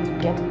you need to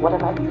get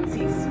whatever it is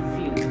you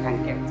feel you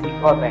can get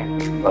before then.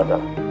 Mother,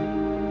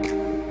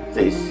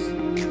 this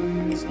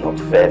is not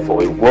fair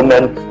for a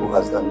woman who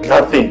has done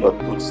nothing but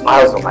put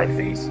smiles on my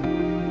face. You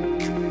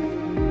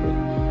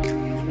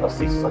do not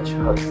say such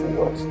hurtful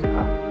words to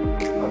her.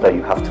 Mother,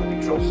 you have to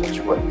withdraw such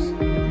words.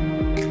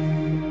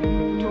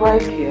 Do I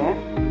care?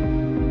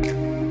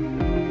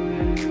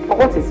 But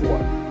what is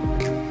what?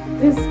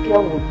 This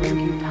girl will bring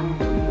you down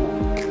to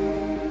more.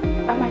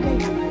 And my dear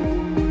young lady,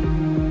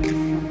 if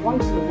you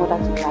want your mother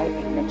to die a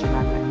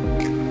natural death,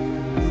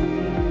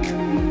 stay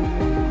away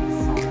from my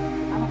son.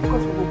 And of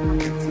course, we will come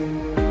with you.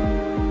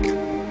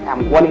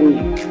 I'm warning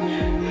you.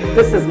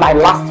 This is my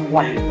last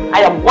warning. I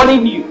am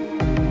warning you.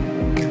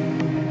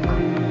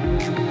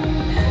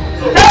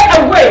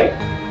 Stay away!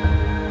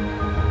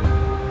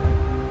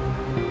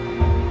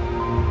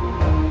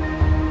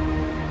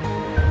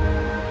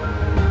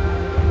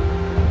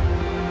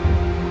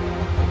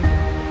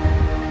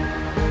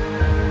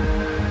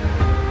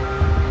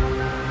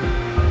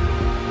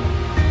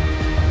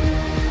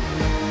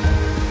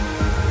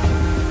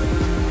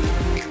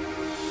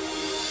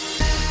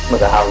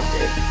 Mother, how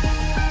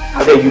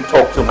dare you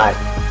talk to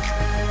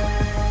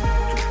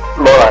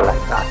Flora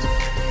like that?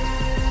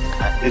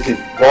 This is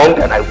wrong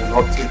and I will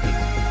not take it.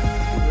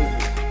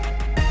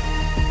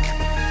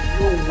 You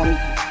don't want to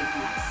take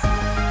my son.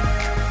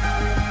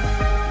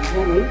 You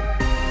hear me?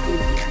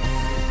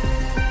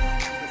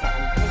 Because I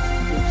am going to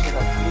make sure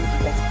that you do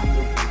best on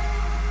your way.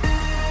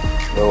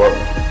 You know what?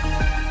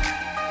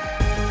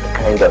 The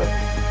kind of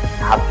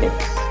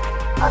happiness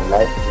and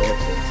life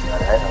lessons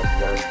that I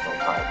have learned from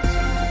her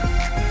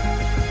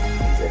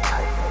is a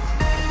kind that you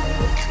can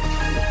never teach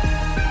me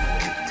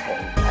in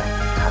 10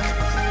 lifetimes.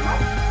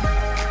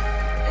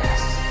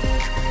 Yes,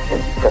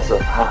 and because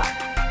of her,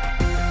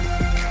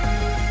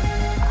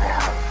 I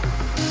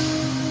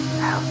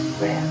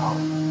have ray of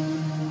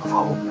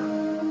hope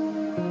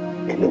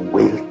and a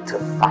will to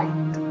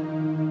fight.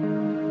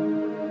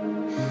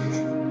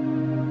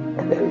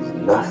 And there is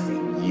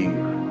nothing you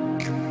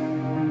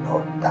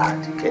nor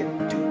Dad can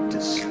do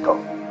to stop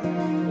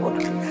what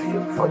we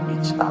feel for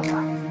each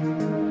other.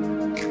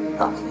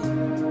 Nothing.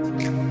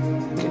 You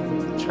can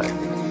really try.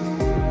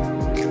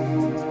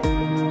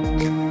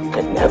 You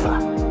can never,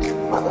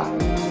 Mother.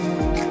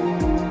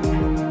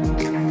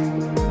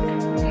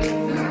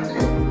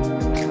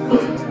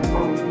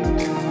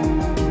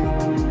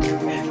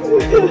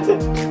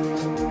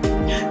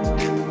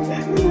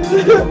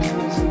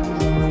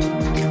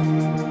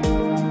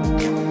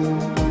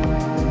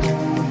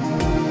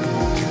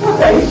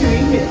 What are you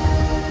doing here?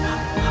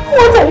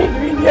 What are you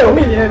doing here,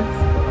 Omeil?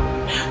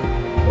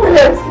 Where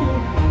Williams,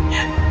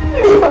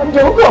 leave and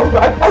don't come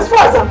back. As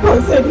far as I'm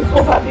concerned, it's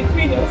over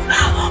between us.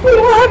 We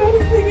don't have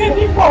anything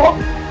anymore.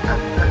 I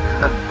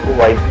can't go.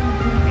 I didn't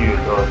leave you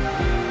alone.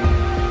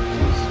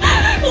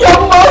 Your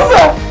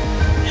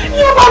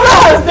mother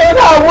has done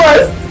her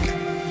worst.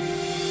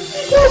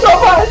 Because of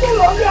her, I no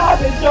longer have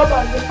a job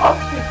at the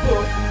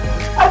hospital.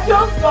 I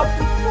just got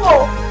to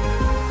go.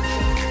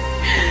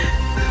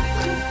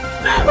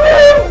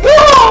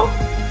 Go!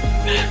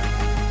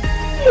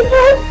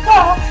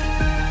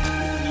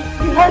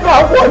 You heard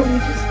her warn me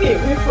to stay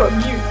away from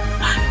you.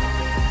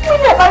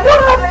 William, I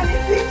don't have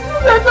anything.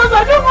 I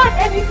don't have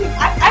anything.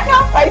 I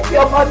can't fight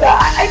your mother.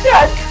 I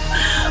can't.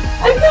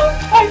 I can't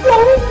fight her.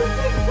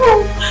 Please go.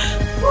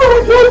 Oh,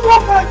 don't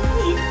come back,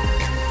 please.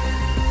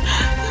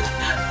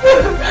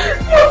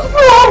 Just go.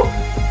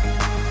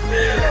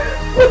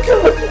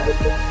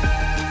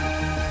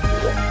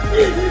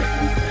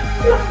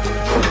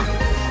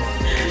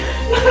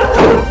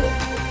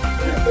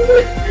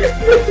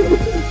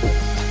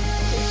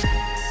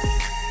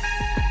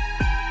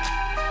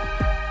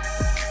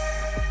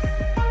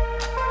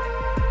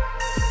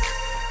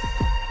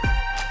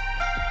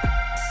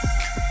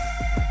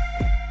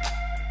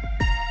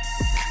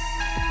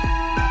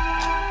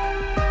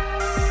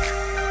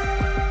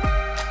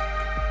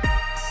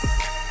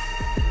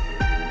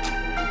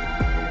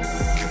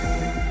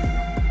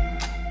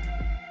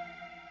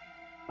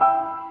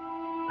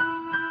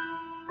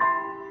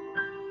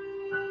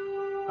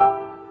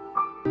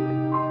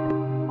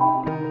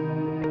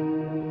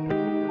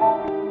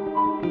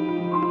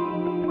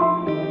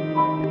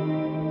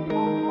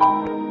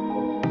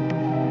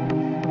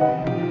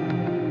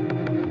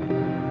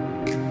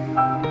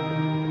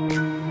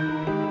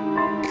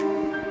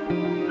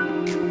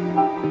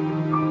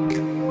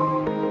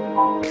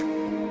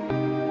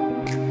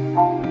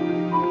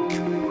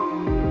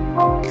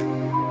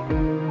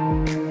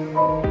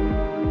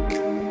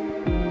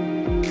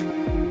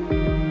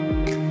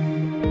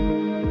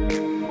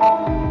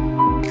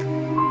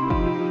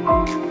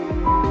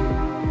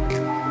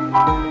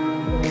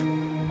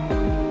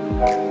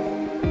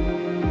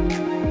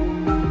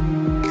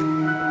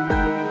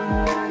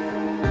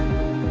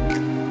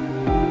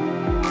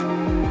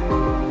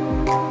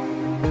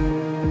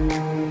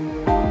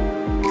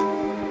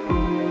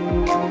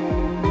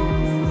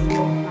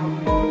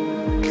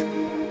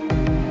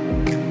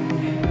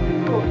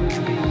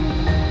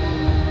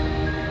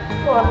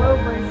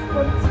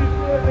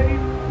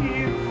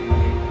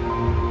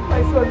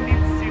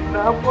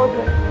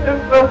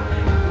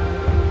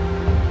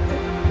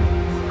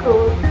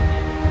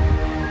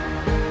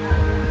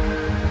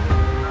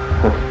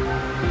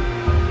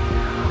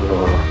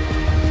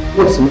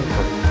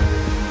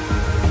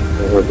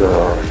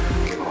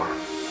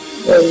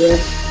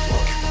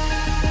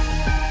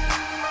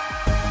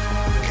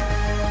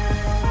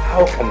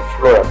 How can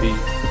Flora be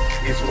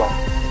his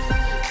wife?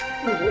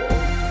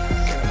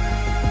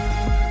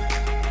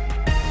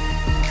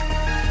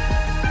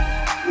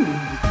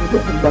 The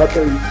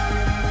matter is,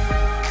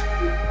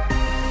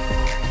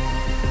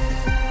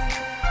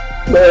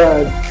 Flora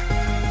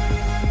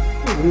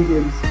and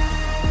Williams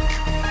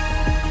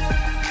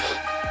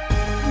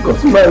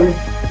got married.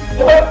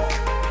 What?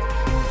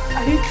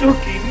 Are you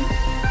joking?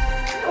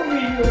 Tell me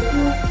you're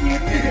joking.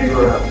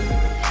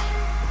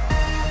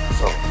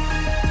 So,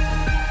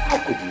 how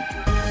could you do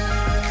this?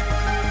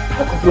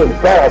 How could you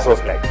embarrass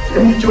us like this?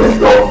 Can you just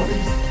stop,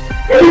 please?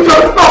 Can you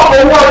just stop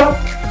for once?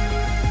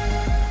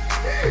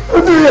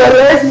 Don't you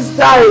realize it's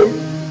time?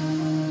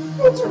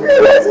 Don't you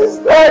realize it's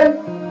time?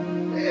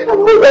 And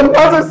what that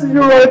matters to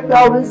you right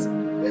now is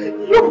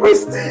your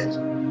prestige,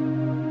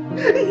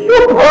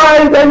 your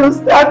pride and your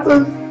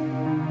status.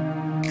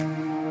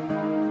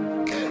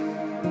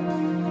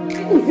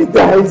 If he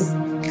dies,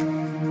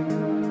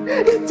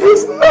 it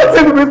takes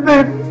nothing with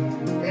him.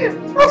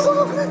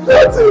 Absolutely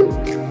nothing.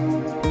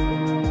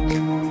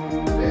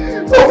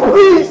 So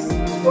please,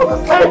 for the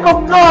sake of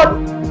God,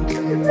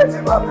 let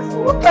him have his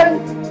wife. Let him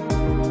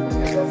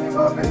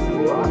have his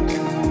wife.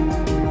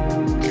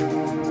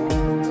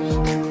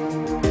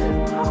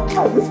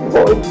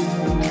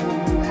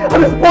 At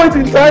this point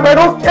in time, I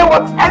don't care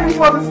what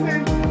anyone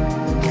says.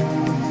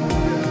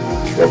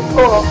 Get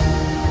Flora.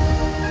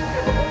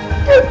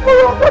 Get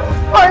Flora, that is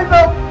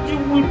final. You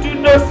will do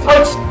no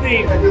such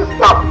thing. Can you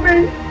stop me?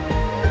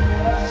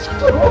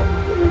 Stop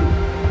me.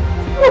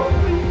 Stop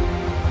me.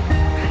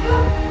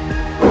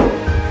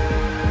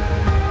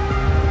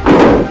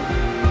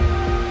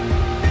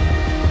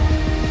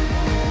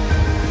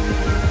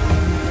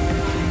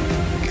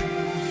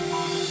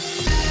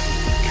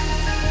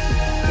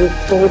 They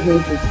told me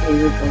to stay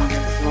away from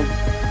myself.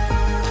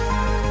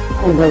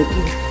 And I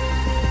did.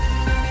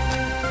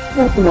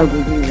 What more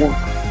did you want?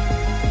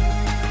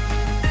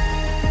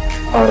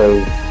 I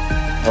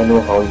know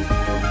how you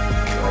feel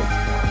right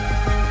now.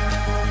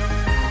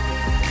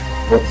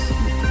 But if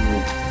you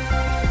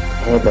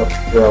head up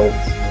felt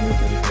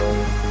anything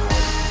going high,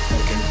 I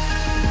think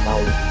now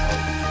is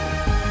time.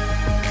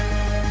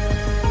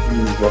 He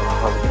is your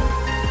husband.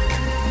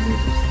 You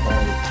need to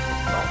stand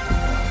back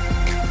now.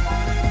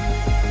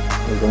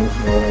 I don't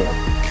know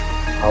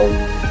how we will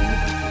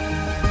live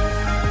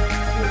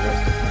the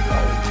rest of the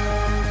life.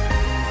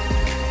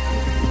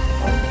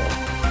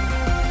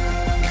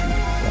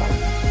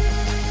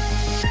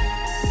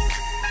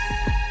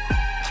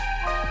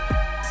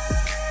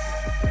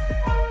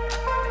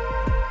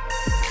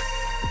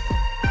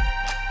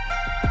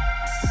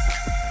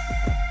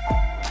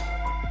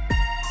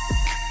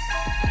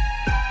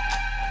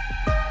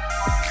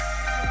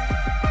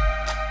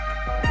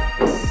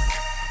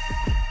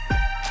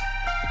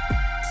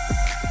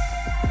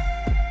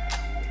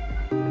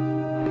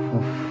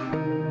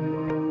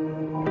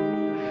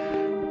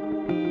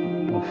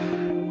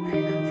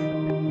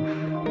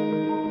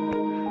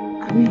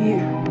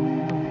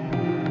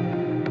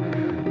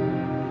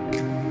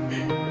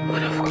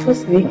 Of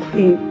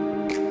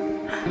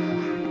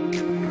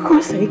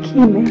course I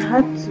came, I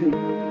had to.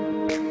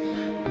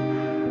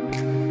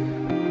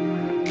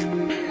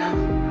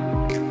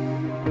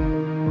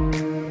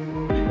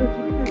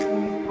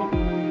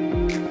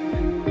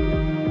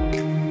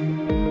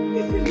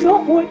 This is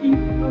not what you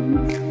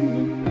promised me.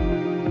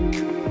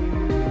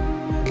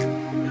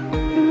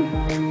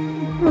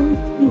 You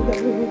promised me that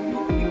we would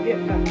be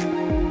together.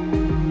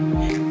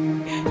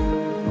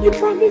 You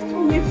promised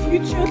me a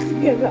future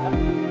together.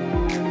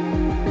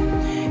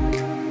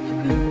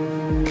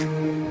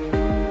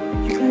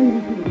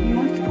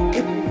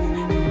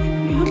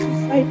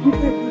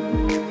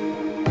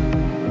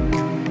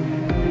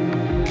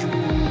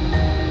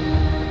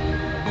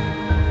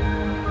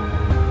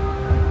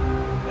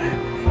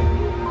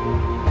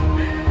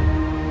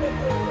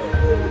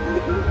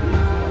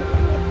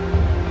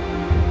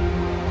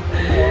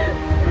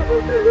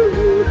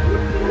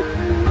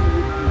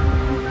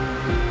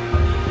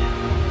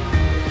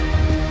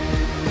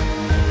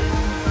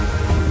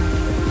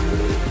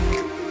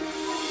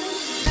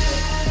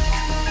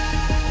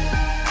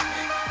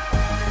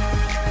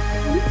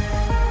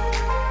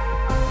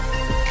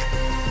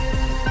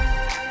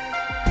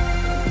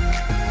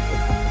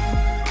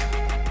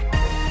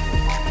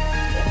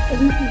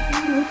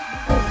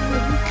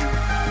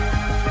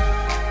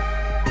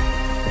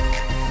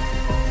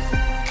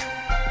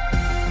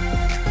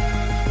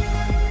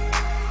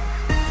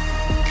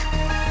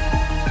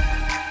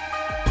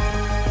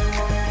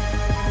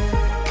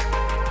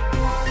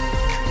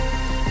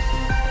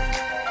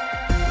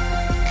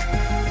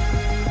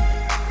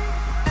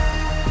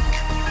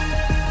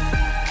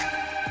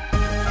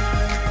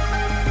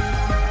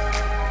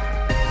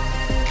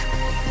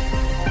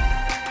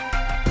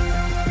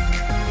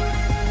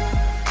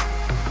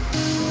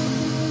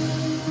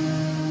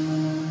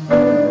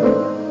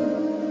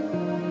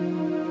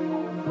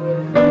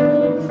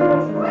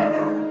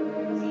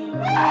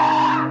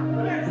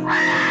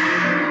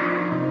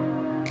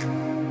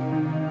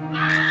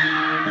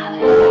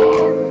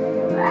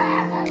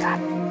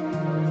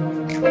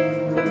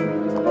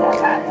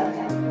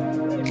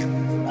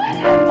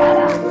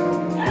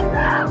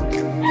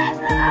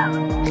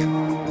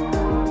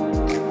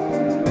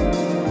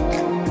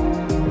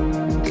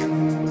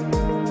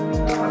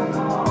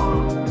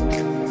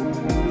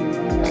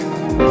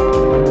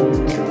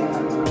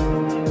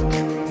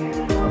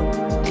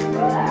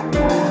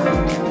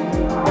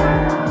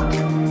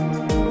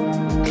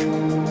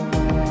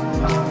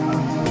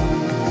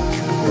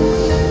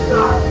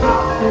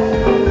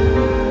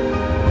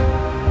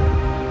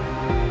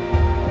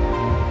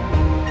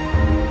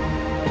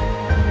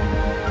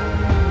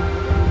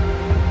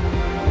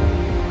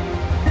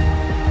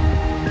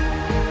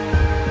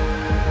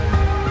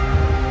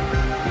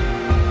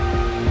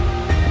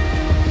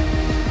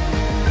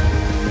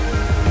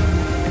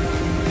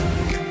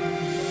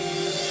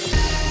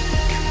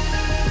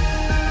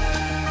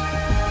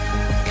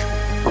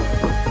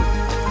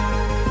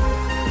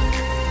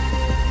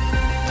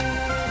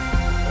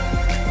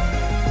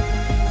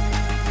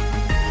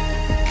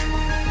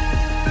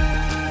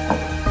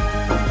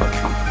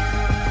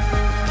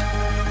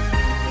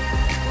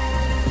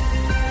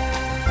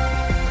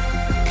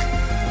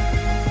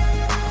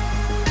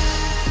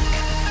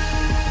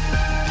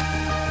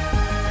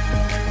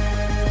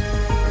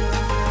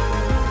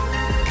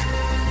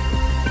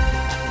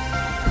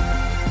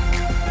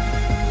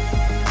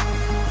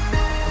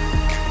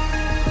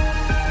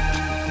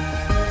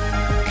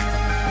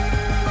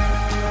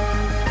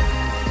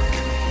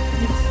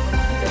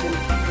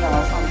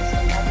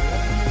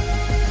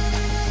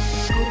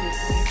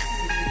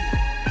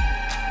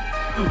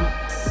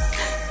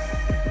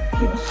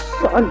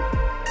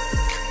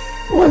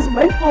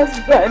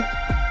 Husband.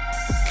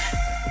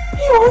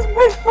 He was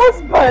my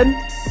husband.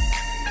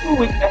 Who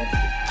witnessed it?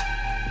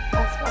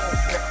 As far as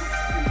you're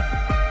concerned,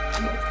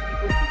 not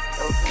even his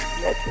health and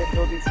let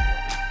alone his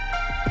body.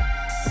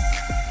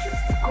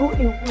 Just go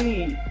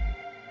away.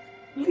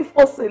 Leave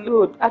us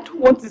alone. I don't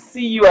want to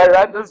see you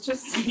around us.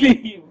 Just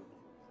leave.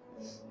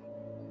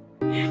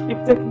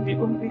 You've taken the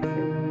only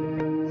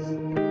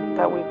thing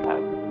that we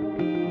have.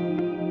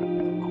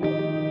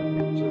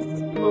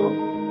 Just go.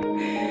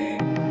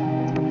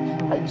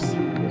 Are you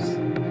serious?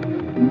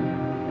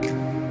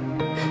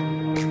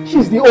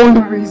 She's the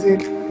only reason.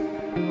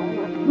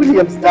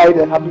 Williams died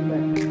a happy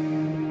man.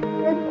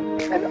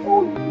 And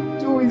all you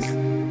do is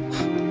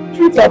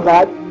treat her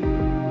bad.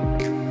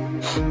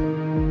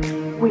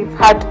 We've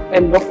had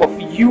enough of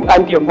you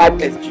and your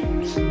madness,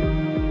 James.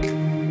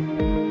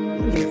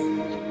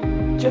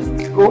 Please, just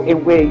go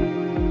away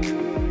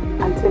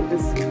and take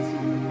this with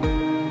you.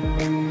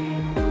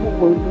 We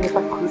will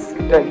never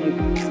consider you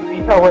to be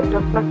our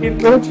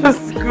daughter-in-law.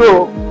 Just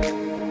go.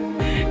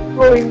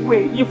 Go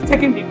away. You've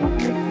taken the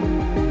only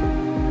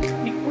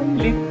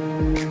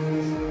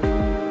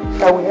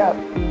that we have.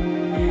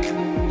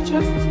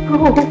 Just go.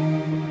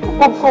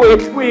 Go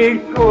away.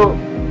 Go.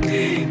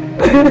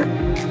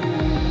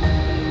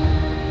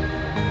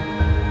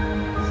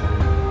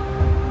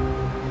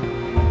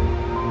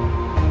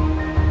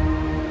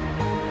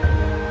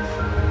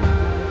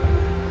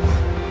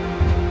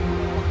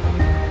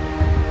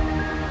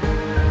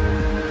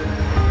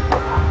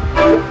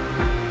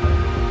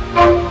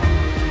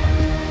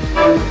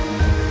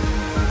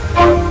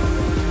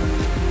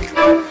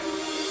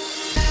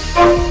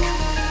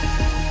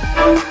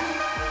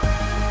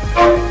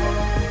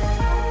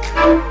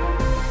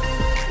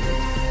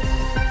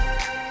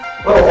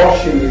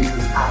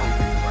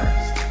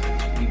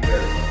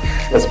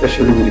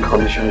 Especially with the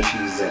condition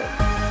she's in.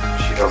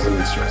 She doesn't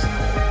need stress at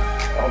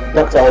all.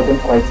 Doctor, I don't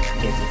quite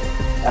get it.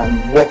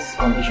 What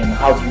condition?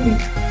 How do you mean?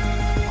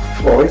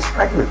 Flora is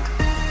pregnant.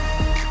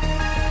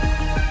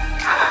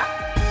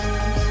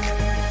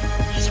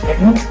 She's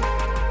pregnant?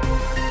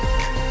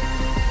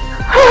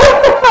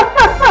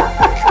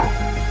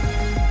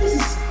 This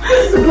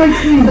is a great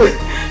news.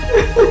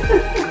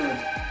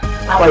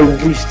 How I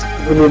wished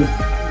William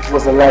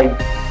was alive.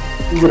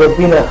 He would have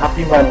been a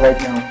happy man right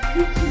now.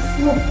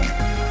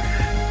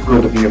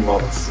 Good to be a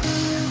mother.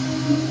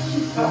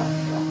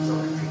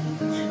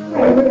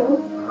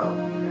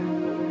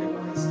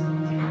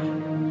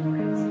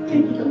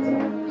 Thank you, doctor.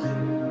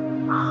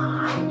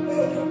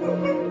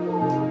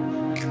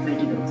 Thank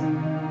you, doctor.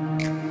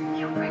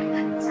 You're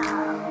pregnant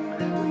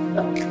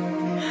now.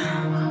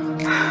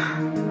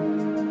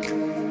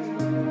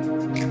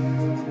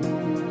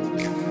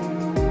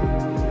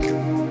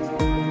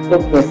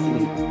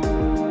 Obviously,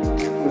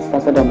 we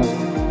started on a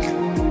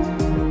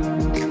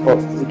road, but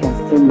we can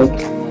still make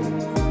amends.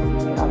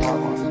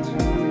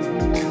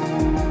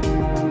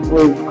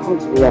 We've come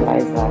to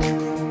realize that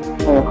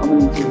our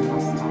community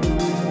must find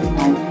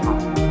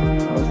path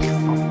for us to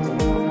start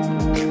going.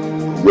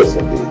 Yes,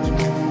 indeed.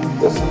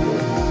 Yes,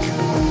 indeed.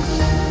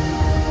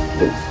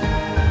 Please.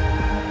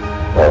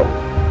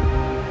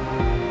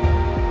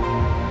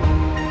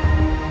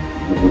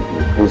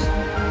 Please,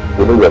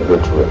 you know we are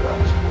going through a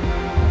lot.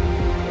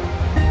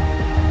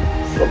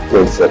 From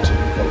things said to me,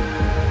 from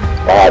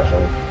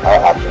our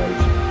actions,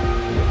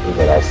 the things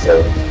that I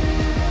said,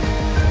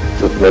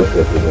 treatment we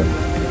are giving.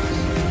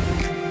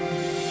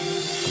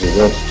 We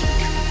want to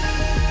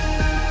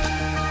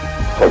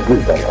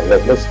forgive them and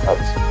let's start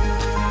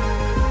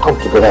come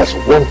together as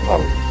one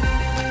family,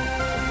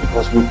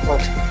 because we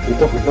thought we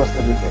lost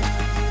everything,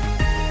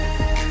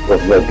 but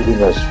you are giving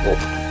us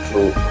hope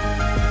through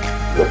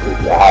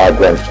our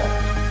grandchild.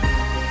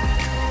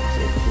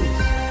 So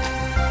please,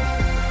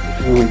 if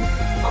you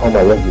come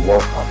and let me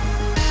one family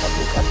and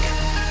look at it.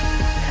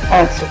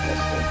 Answer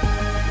question.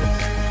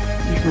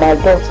 If my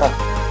daughter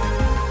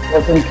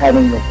wasn't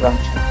carrying your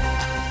grandchild,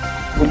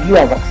 would you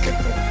have accepted?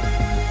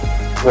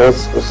 Well,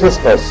 since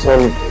my son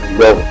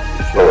loved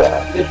Flora.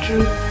 The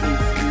truth is,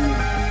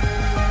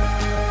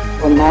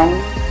 for now,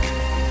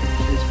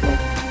 she's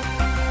pregnant.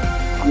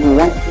 And we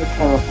want to take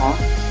care of her.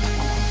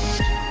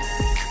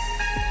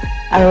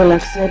 I will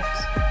accept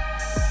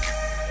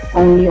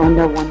only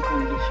under one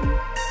condition.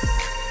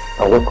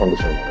 And what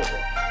condition is it?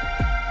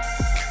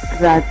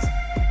 That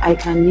I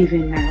can live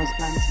in my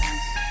husband's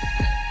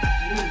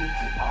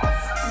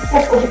house.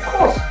 Oh, of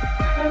course.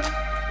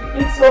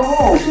 It's your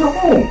home. It's your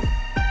home.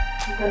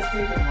 You can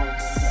stay in my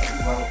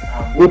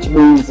home. Which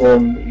means you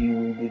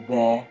will be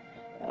there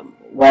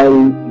while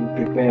you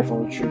prepare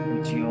for a trip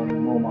with your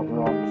mom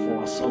abroad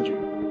for surgery.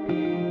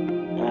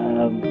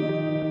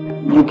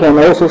 You can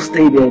also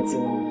stay there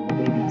till the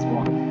baby is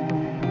born.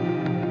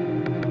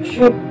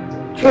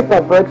 Trip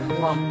abroad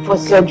for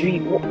surgery?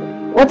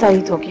 What are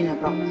you talking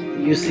about?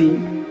 You see,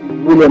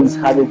 Williams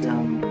had it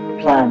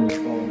planned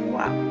for a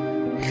while.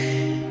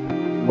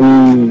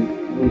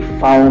 We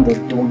found a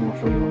donor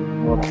for your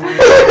mother.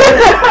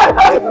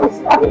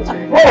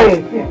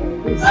 Hey!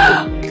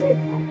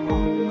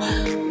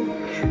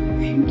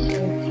 Thank you.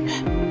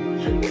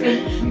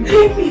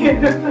 Thank you.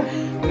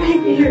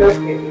 Thank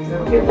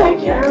you. Thank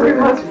you very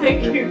much. Thank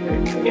you.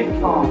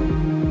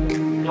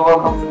 You're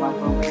welcome to my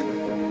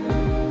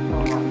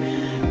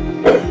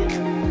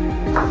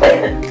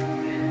home.